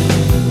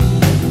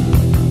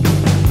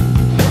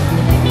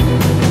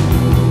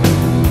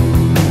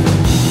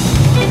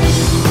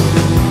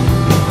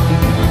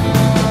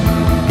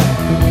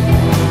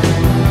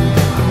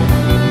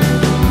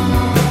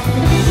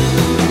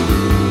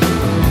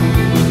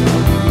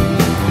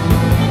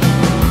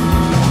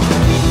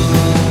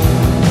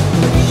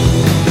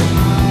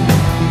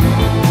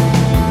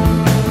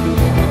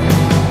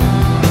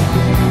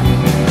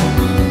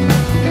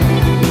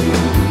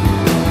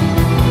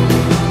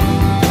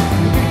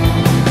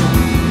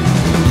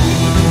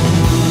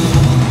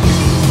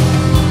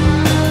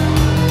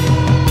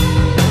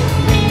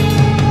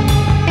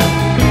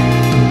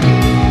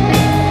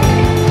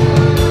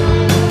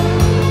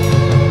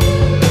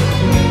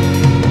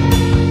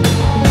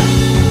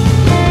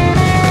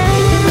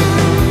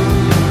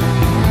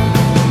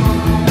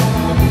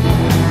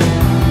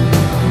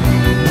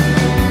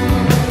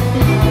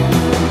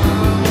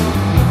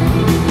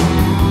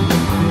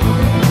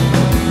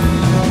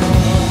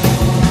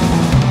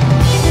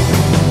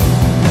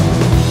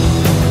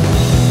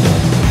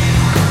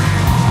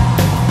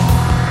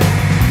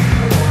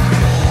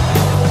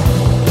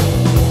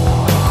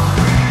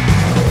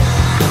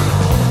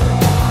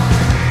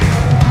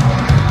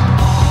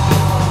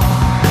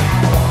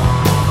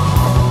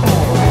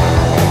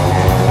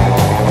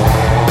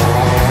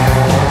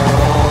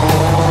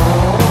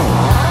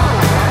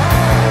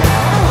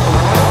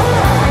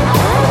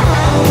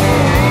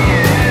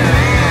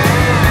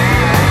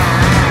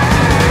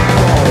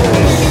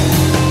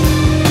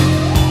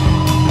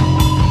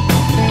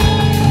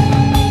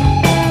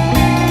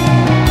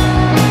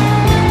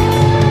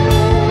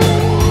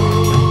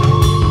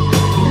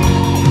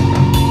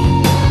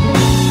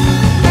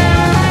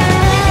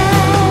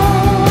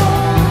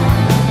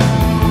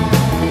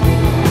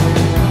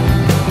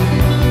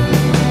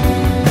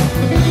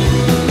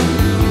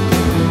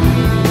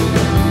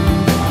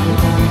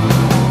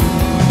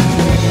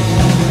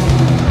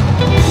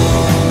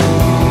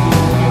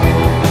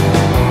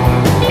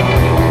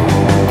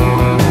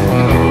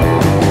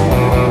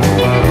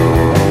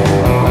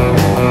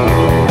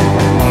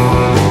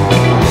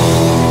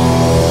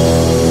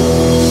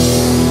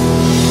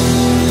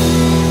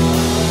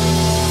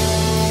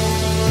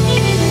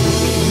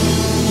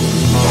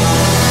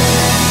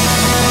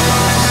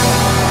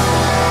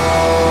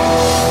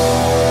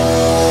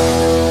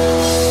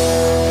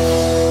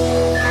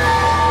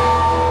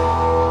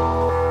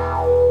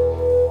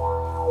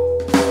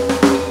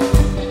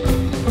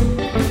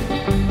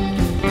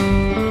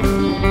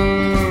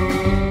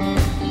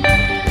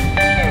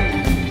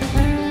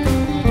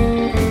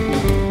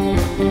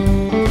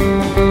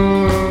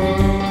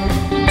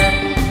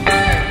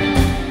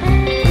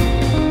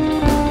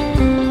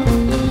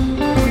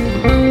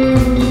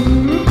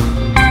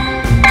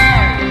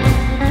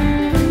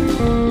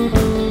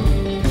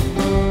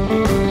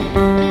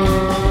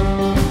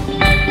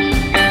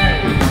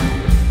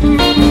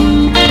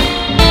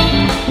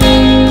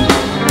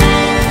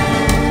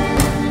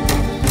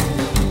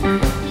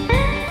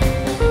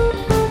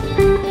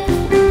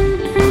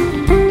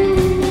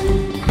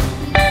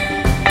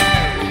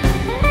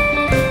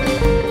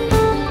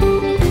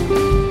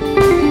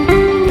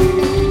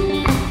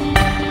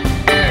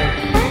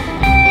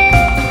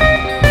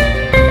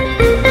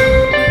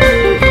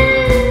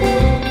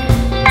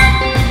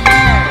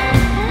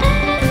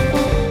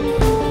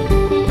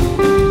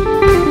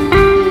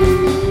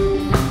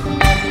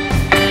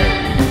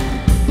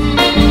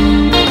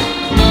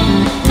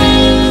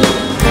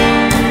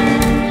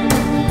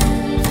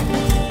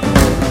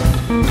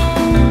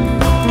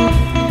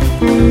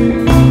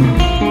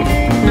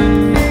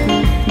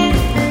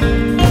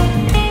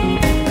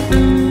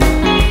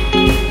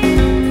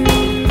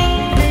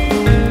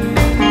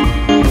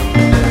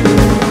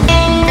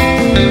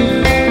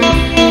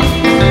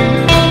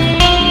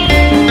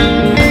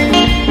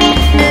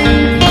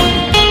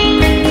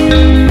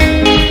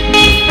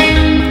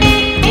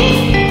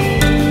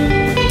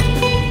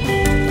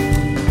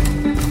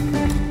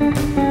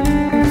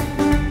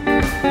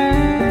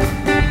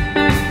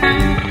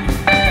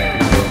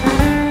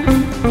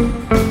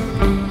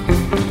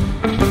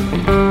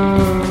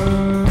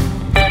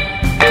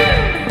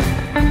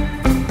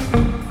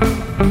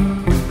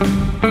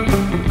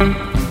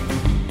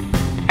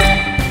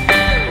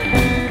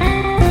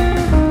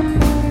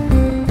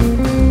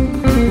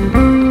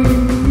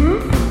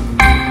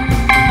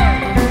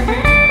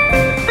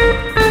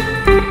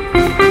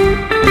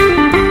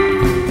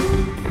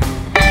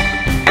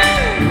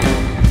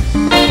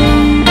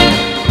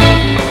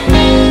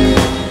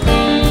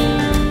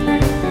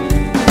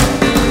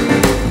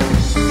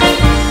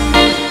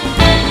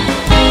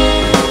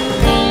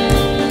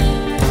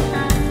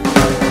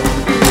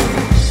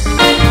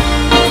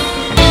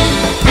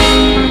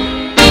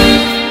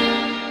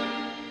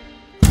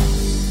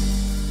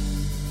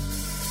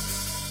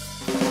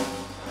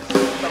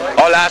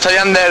 Hola, soy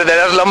Ander de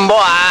los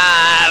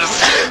Lomboars.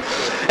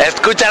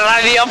 Escucha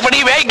Radio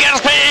Free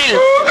Bakersfield.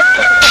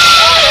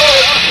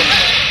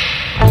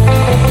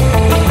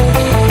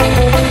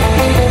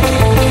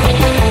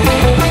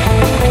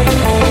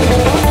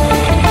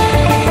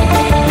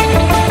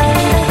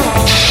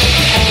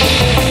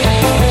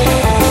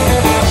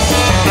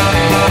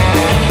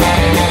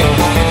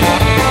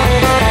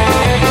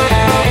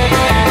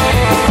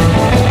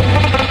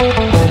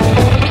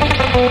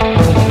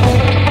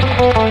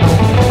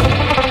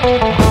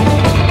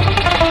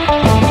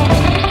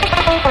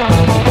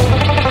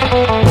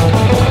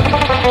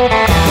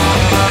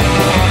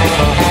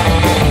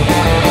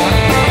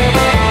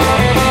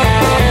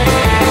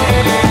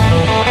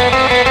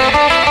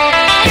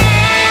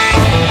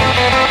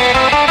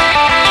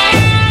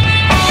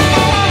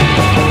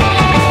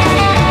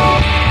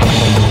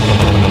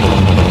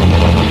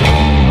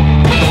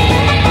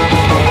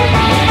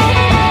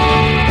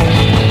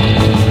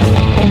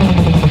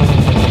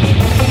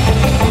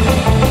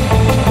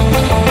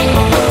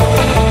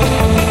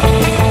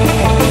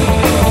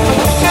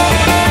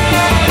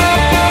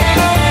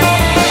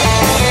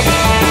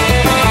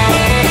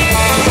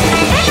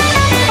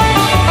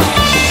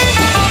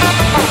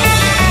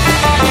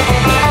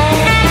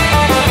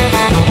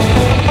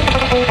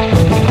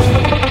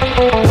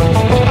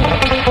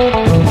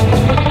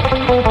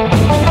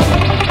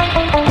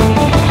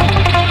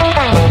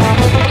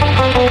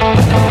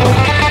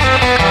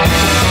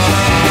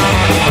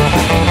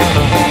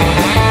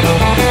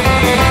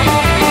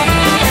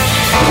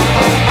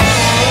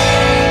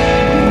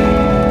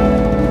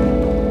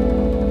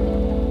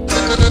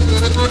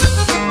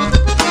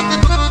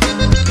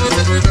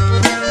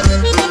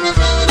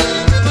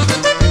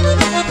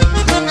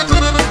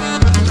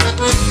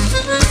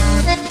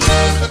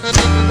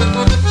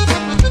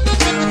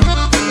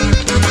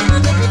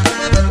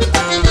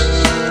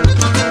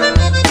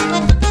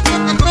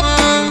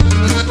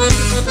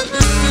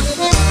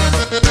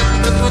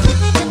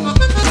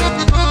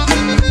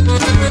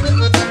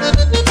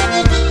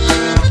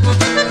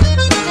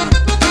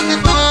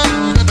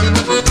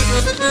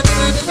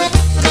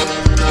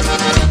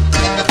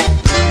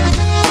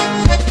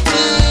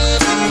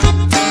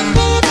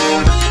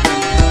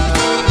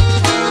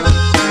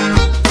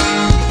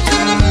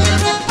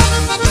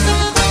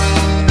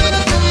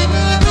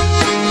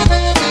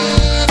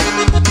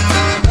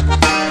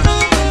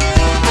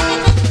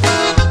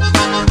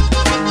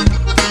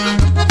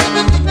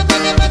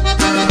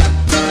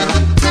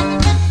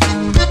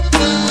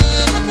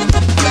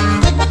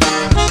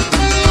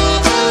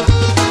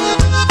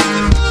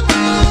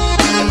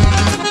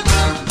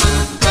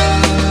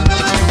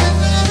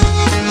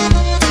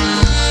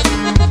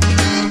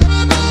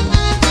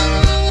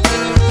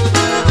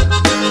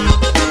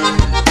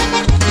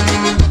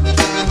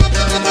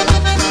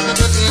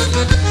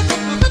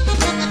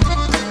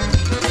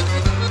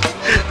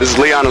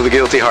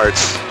 Healthy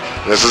Hearts.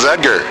 This is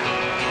Edgar.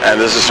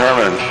 And this is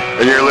Herman.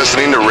 And you're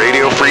listening to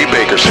Radio Free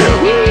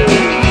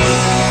Bakersfield.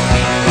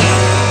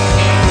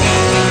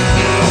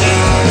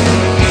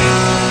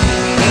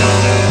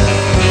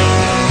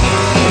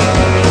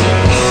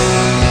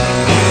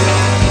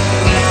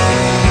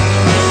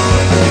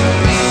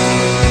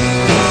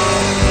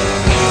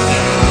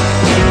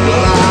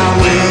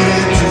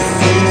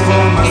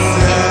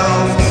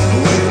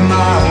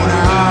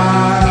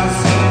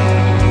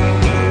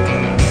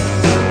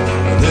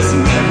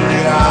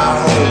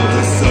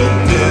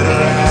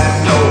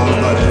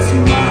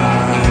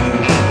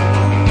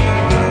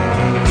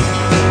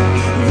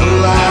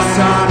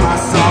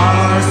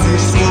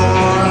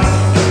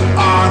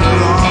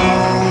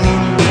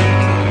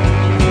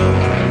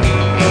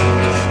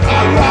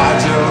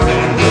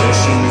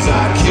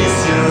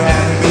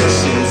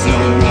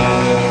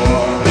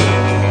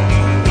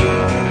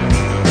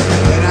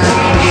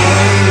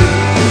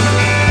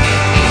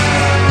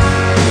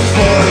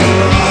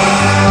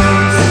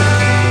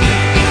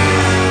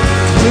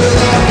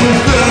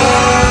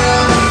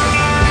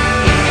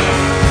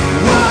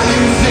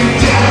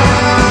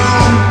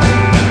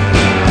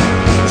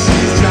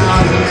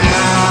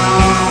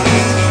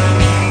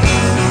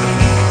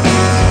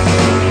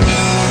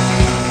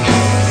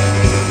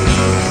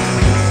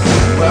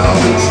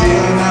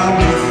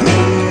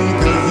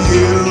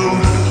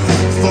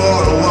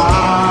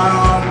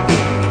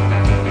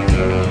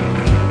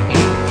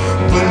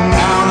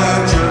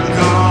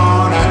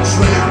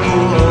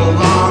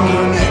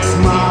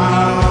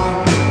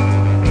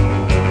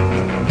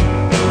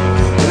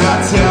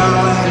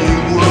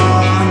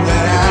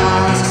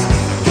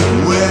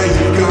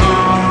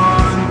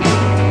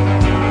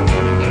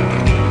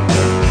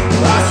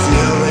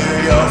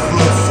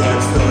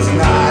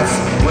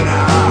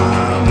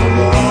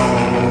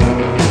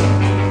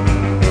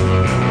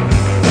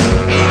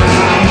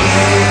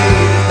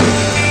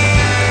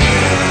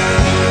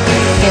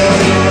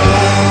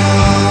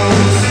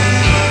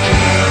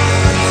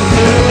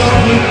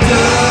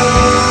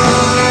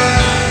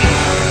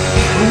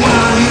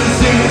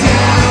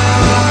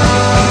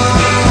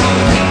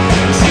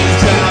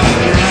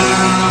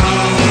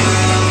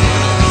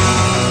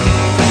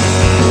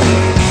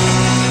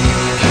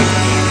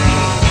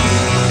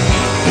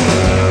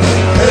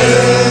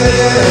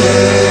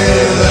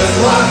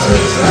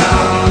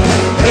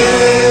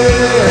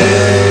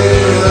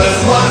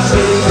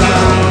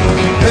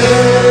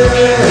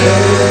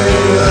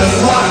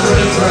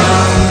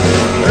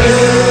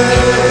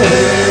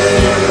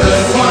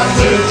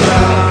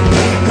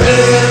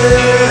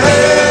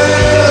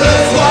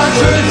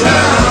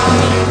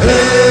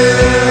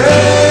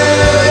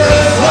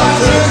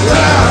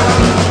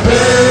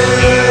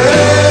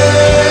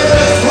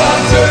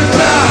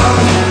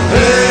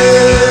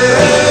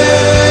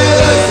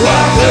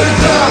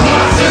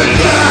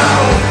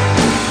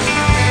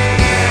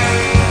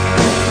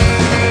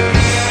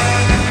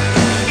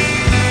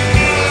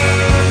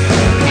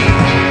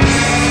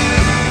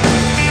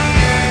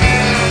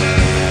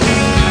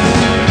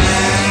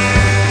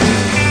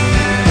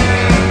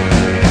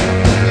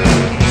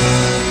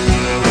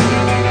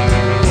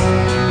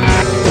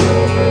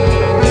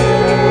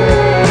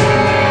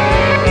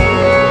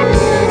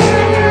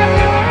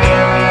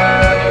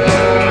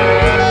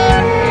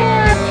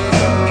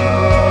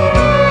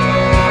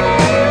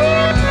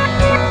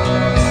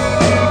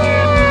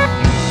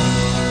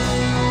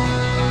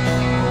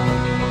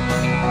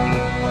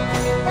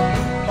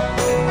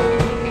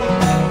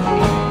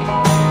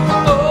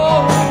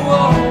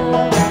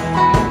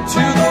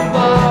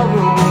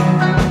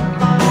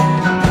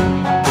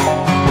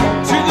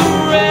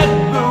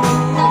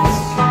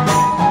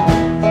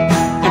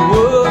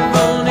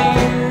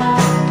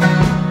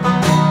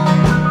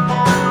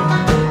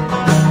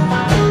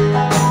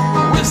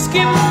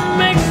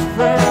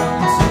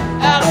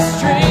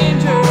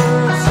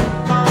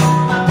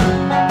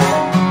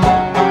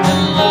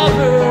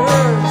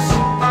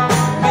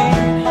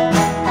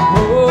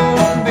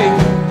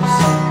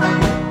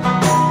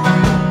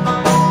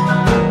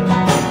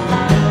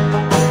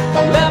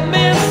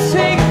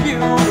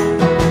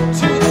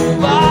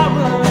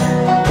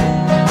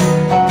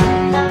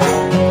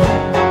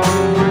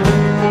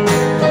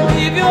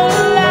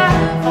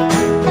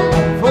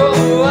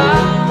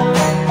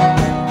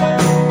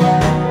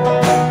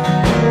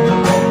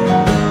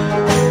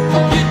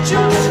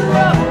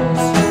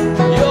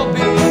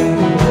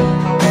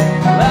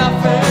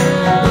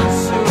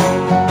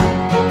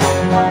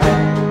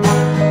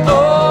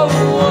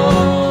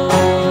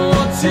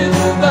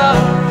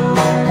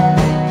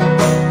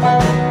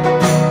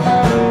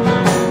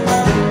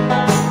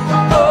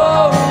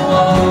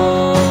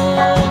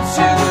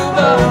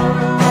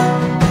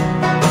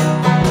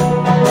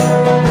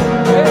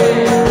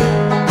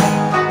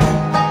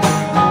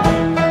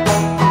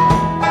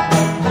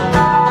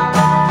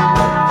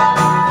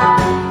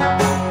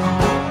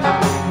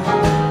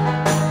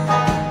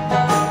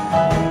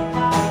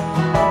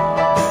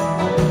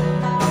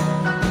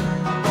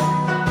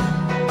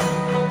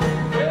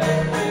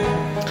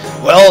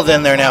 Well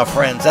then there now,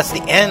 friends. That's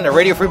the end of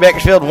Radio Free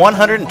Bakersfield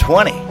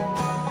 120.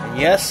 And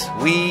yes,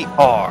 we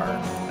are.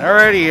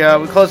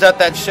 Alrighty, we close out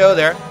that show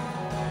there.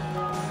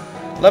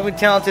 Lovely,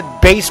 talented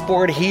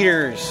baseboard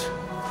heaters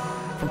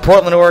from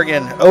Portland,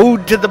 Oregon.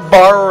 Ode to the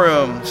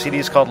Barroom. CD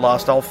is called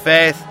Lost All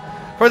Faith.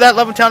 For that,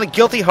 lovely, talented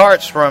Guilty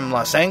Hearts from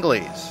Los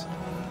Angeles.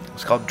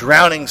 It's called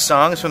Drowning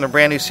Songs from their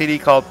brand new CD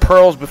called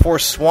Pearls Before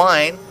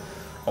Swine.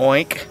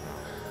 Oink.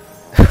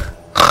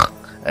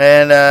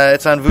 And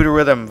it's on Voodoo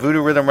Rhythm, Voodoo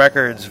Rhythm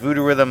Records,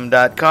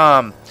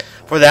 voodoo-rhythm.com.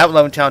 For that,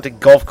 lovely, talented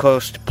Gulf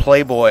Coast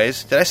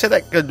Playboys. Did I say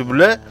that?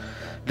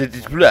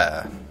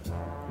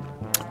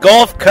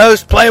 Gulf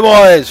Coast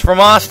Playboys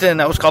from Austin.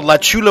 That was called La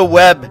Chula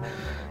Web.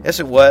 Yes,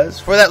 it was.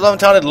 For that, lovely,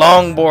 talented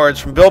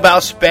Longboards from Bilbao,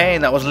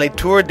 Spain. That was Le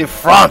Tour de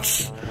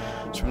France.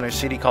 It's from their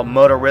CD called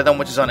Moto Rhythm,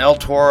 which is on El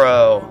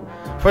Toro.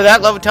 For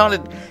that, lovely,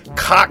 talented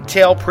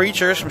Cocktail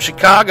Preachers from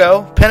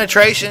Chicago.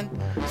 Penetration.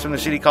 It's from the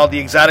CD called The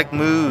Exotic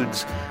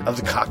Moods of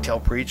the Cocktail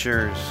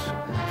Preachers.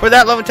 For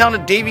that, lovely,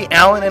 talented Davey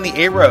Allen and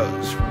the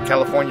A-Rose from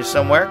California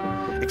somewhere.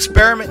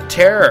 Experiment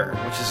Terror,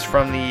 which is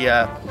from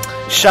the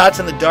Shots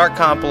in the Dark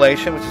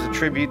compilation, which is a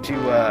tribute to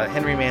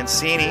Henry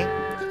Mancini,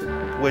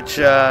 which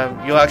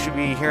you'll actually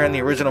be hearing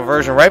the original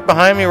version right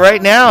behind me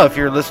right now if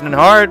you're listening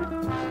hard.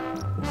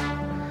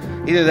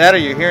 Either that or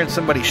you're hearing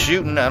somebody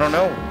shooting, I don't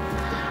know.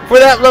 For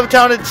that, lovely,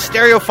 talented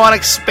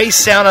Stereophonic Space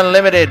Sound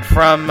Unlimited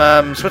from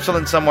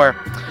Switzerland somewhere.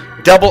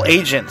 Double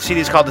Agent. CD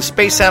is called The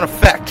Space Sound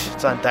Effect.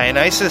 It's on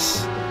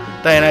Dionysus.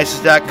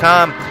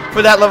 Dionysus.com.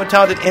 For that, lovely,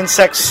 talented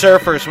Insect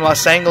Surfers from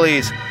Los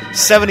Angeles.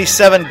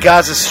 77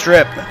 Gaza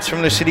Strip. It's from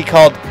their CD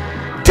called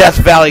Death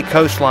Valley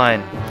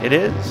Coastline. It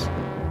is.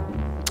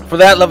 For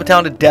that, lovely,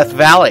 talented Death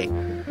Valley.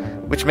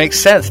 Which makes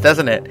sense,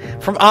 doesn't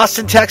it? From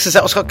Austin, Texas.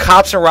 That was called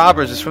Cops and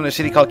Robbers. It's from their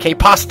CD called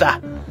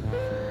K-Pasta.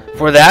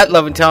 For that,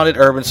 lovely, talented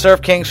Urban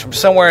Surf Kings from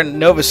somewhere in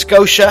Nova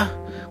Scotia,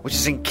 which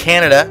is in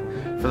Canada.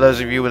 For those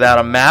of you without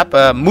a map,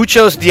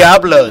 Muchos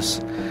Diablos,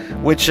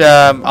 which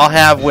I'll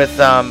have with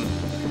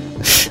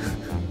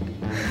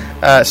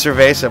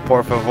Cerveza,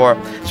 por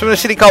favor. It's from a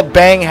city called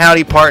Bang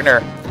Howdy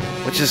Partner,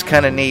 which is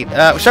kind of neat.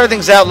 We started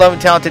things out, love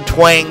and talented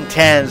Twang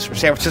Tens from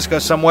San Francisco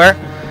somewhere.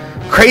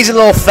 Crazy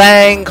little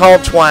thing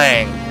called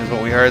Twang is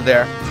what we heard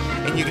there.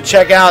 And you can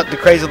check out the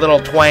crazy little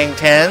Twang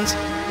Tens.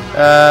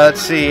 Let's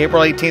see,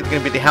 April 18th, going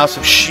to be at the House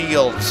of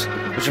Shields,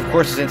 which of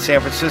course is in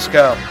San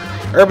Francisco.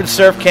 Urban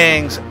Surf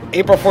Kings,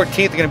 April 14th,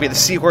 they're going to be at the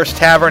Seahorse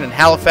Tavern in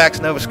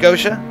Halifax, Nova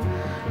Scotia.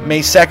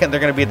 May 2nd,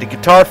 they're going to be at the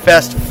Guitar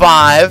Fest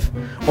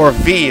 5, or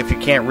V if you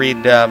can't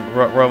read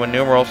Roman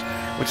numerals,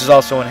 which is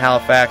also in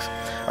Halifax.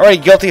 All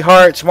right, Guilty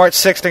Hearts, March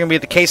 6th, they're going to be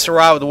at the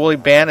K-Sarah with the Woolly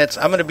Bandits.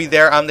 I'm going to be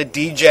there. I'm the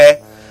DJ.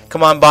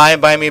 Come on by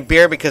and buy me a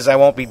beer because I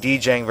won't be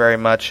DJing very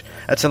much.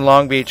 That's in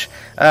Long Beach.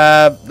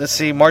 Let's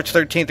see, March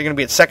 13th, they're going to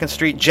be at 2nd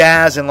Street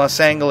Jazz in Los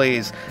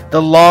Angeles.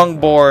 The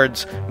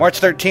Longboards. March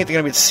 13th, they're going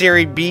to be at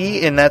Serie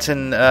B, and that's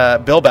in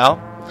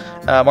Bilbao.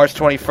 March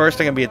 21st,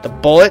 they're going to be at The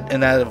Bullet,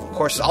 and that, of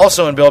course, is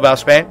also in Bilbao,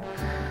 Spain.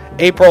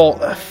 April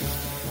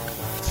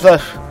 3rd,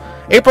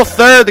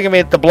 they're going to be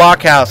at the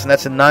Blockhouse, and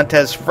that's in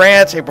Nantes,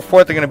 France. April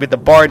 4th, they're going to be at the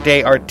Bar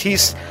des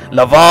Artistes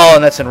Laval,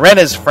 and that's in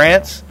Rennes,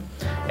 France.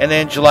 And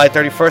then July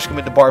 31st, going to be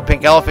at the Bar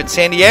Pink Elephant in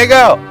San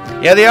Diego.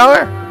 Yeah, they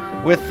are.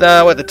 With,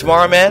 the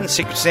Tomorrow Men,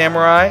 Secret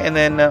Samurai. And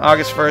then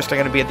August 1st, they're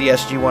going to be at the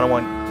SG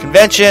 101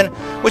 Convention,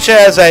 which,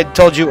 as I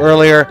told you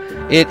earlier,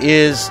 it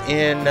is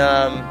in,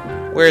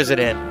 where is it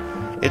in?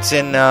 It's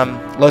in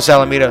Los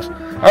Alamitos.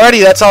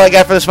 Alrighty, that's all I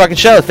got for this fucking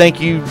show.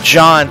 Thank you,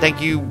 John. Thank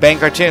you, Bang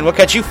Cartoon. We'll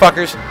catch you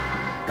fuckers.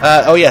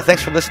 Oh, yeah,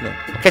 thanks for listening.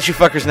 We'll catch you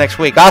fuckers next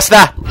week.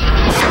 Hasta!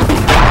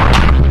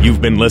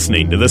 You've been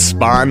listening to the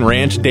Spawn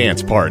Ranch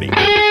Dance Party.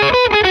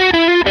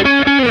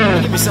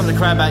 Give me something to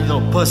cry about, you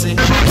little pussy.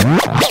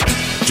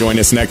 Join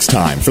us next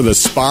time for the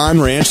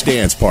Spawn Ranch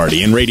Dance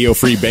Party in Radio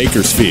Free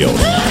Bakersfield.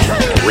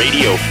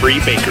 Radio Free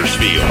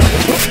Bakersfield.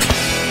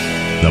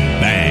 The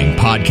Bang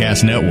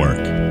Podcast Network.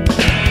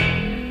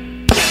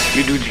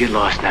 You dudes get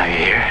lost now, you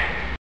hear?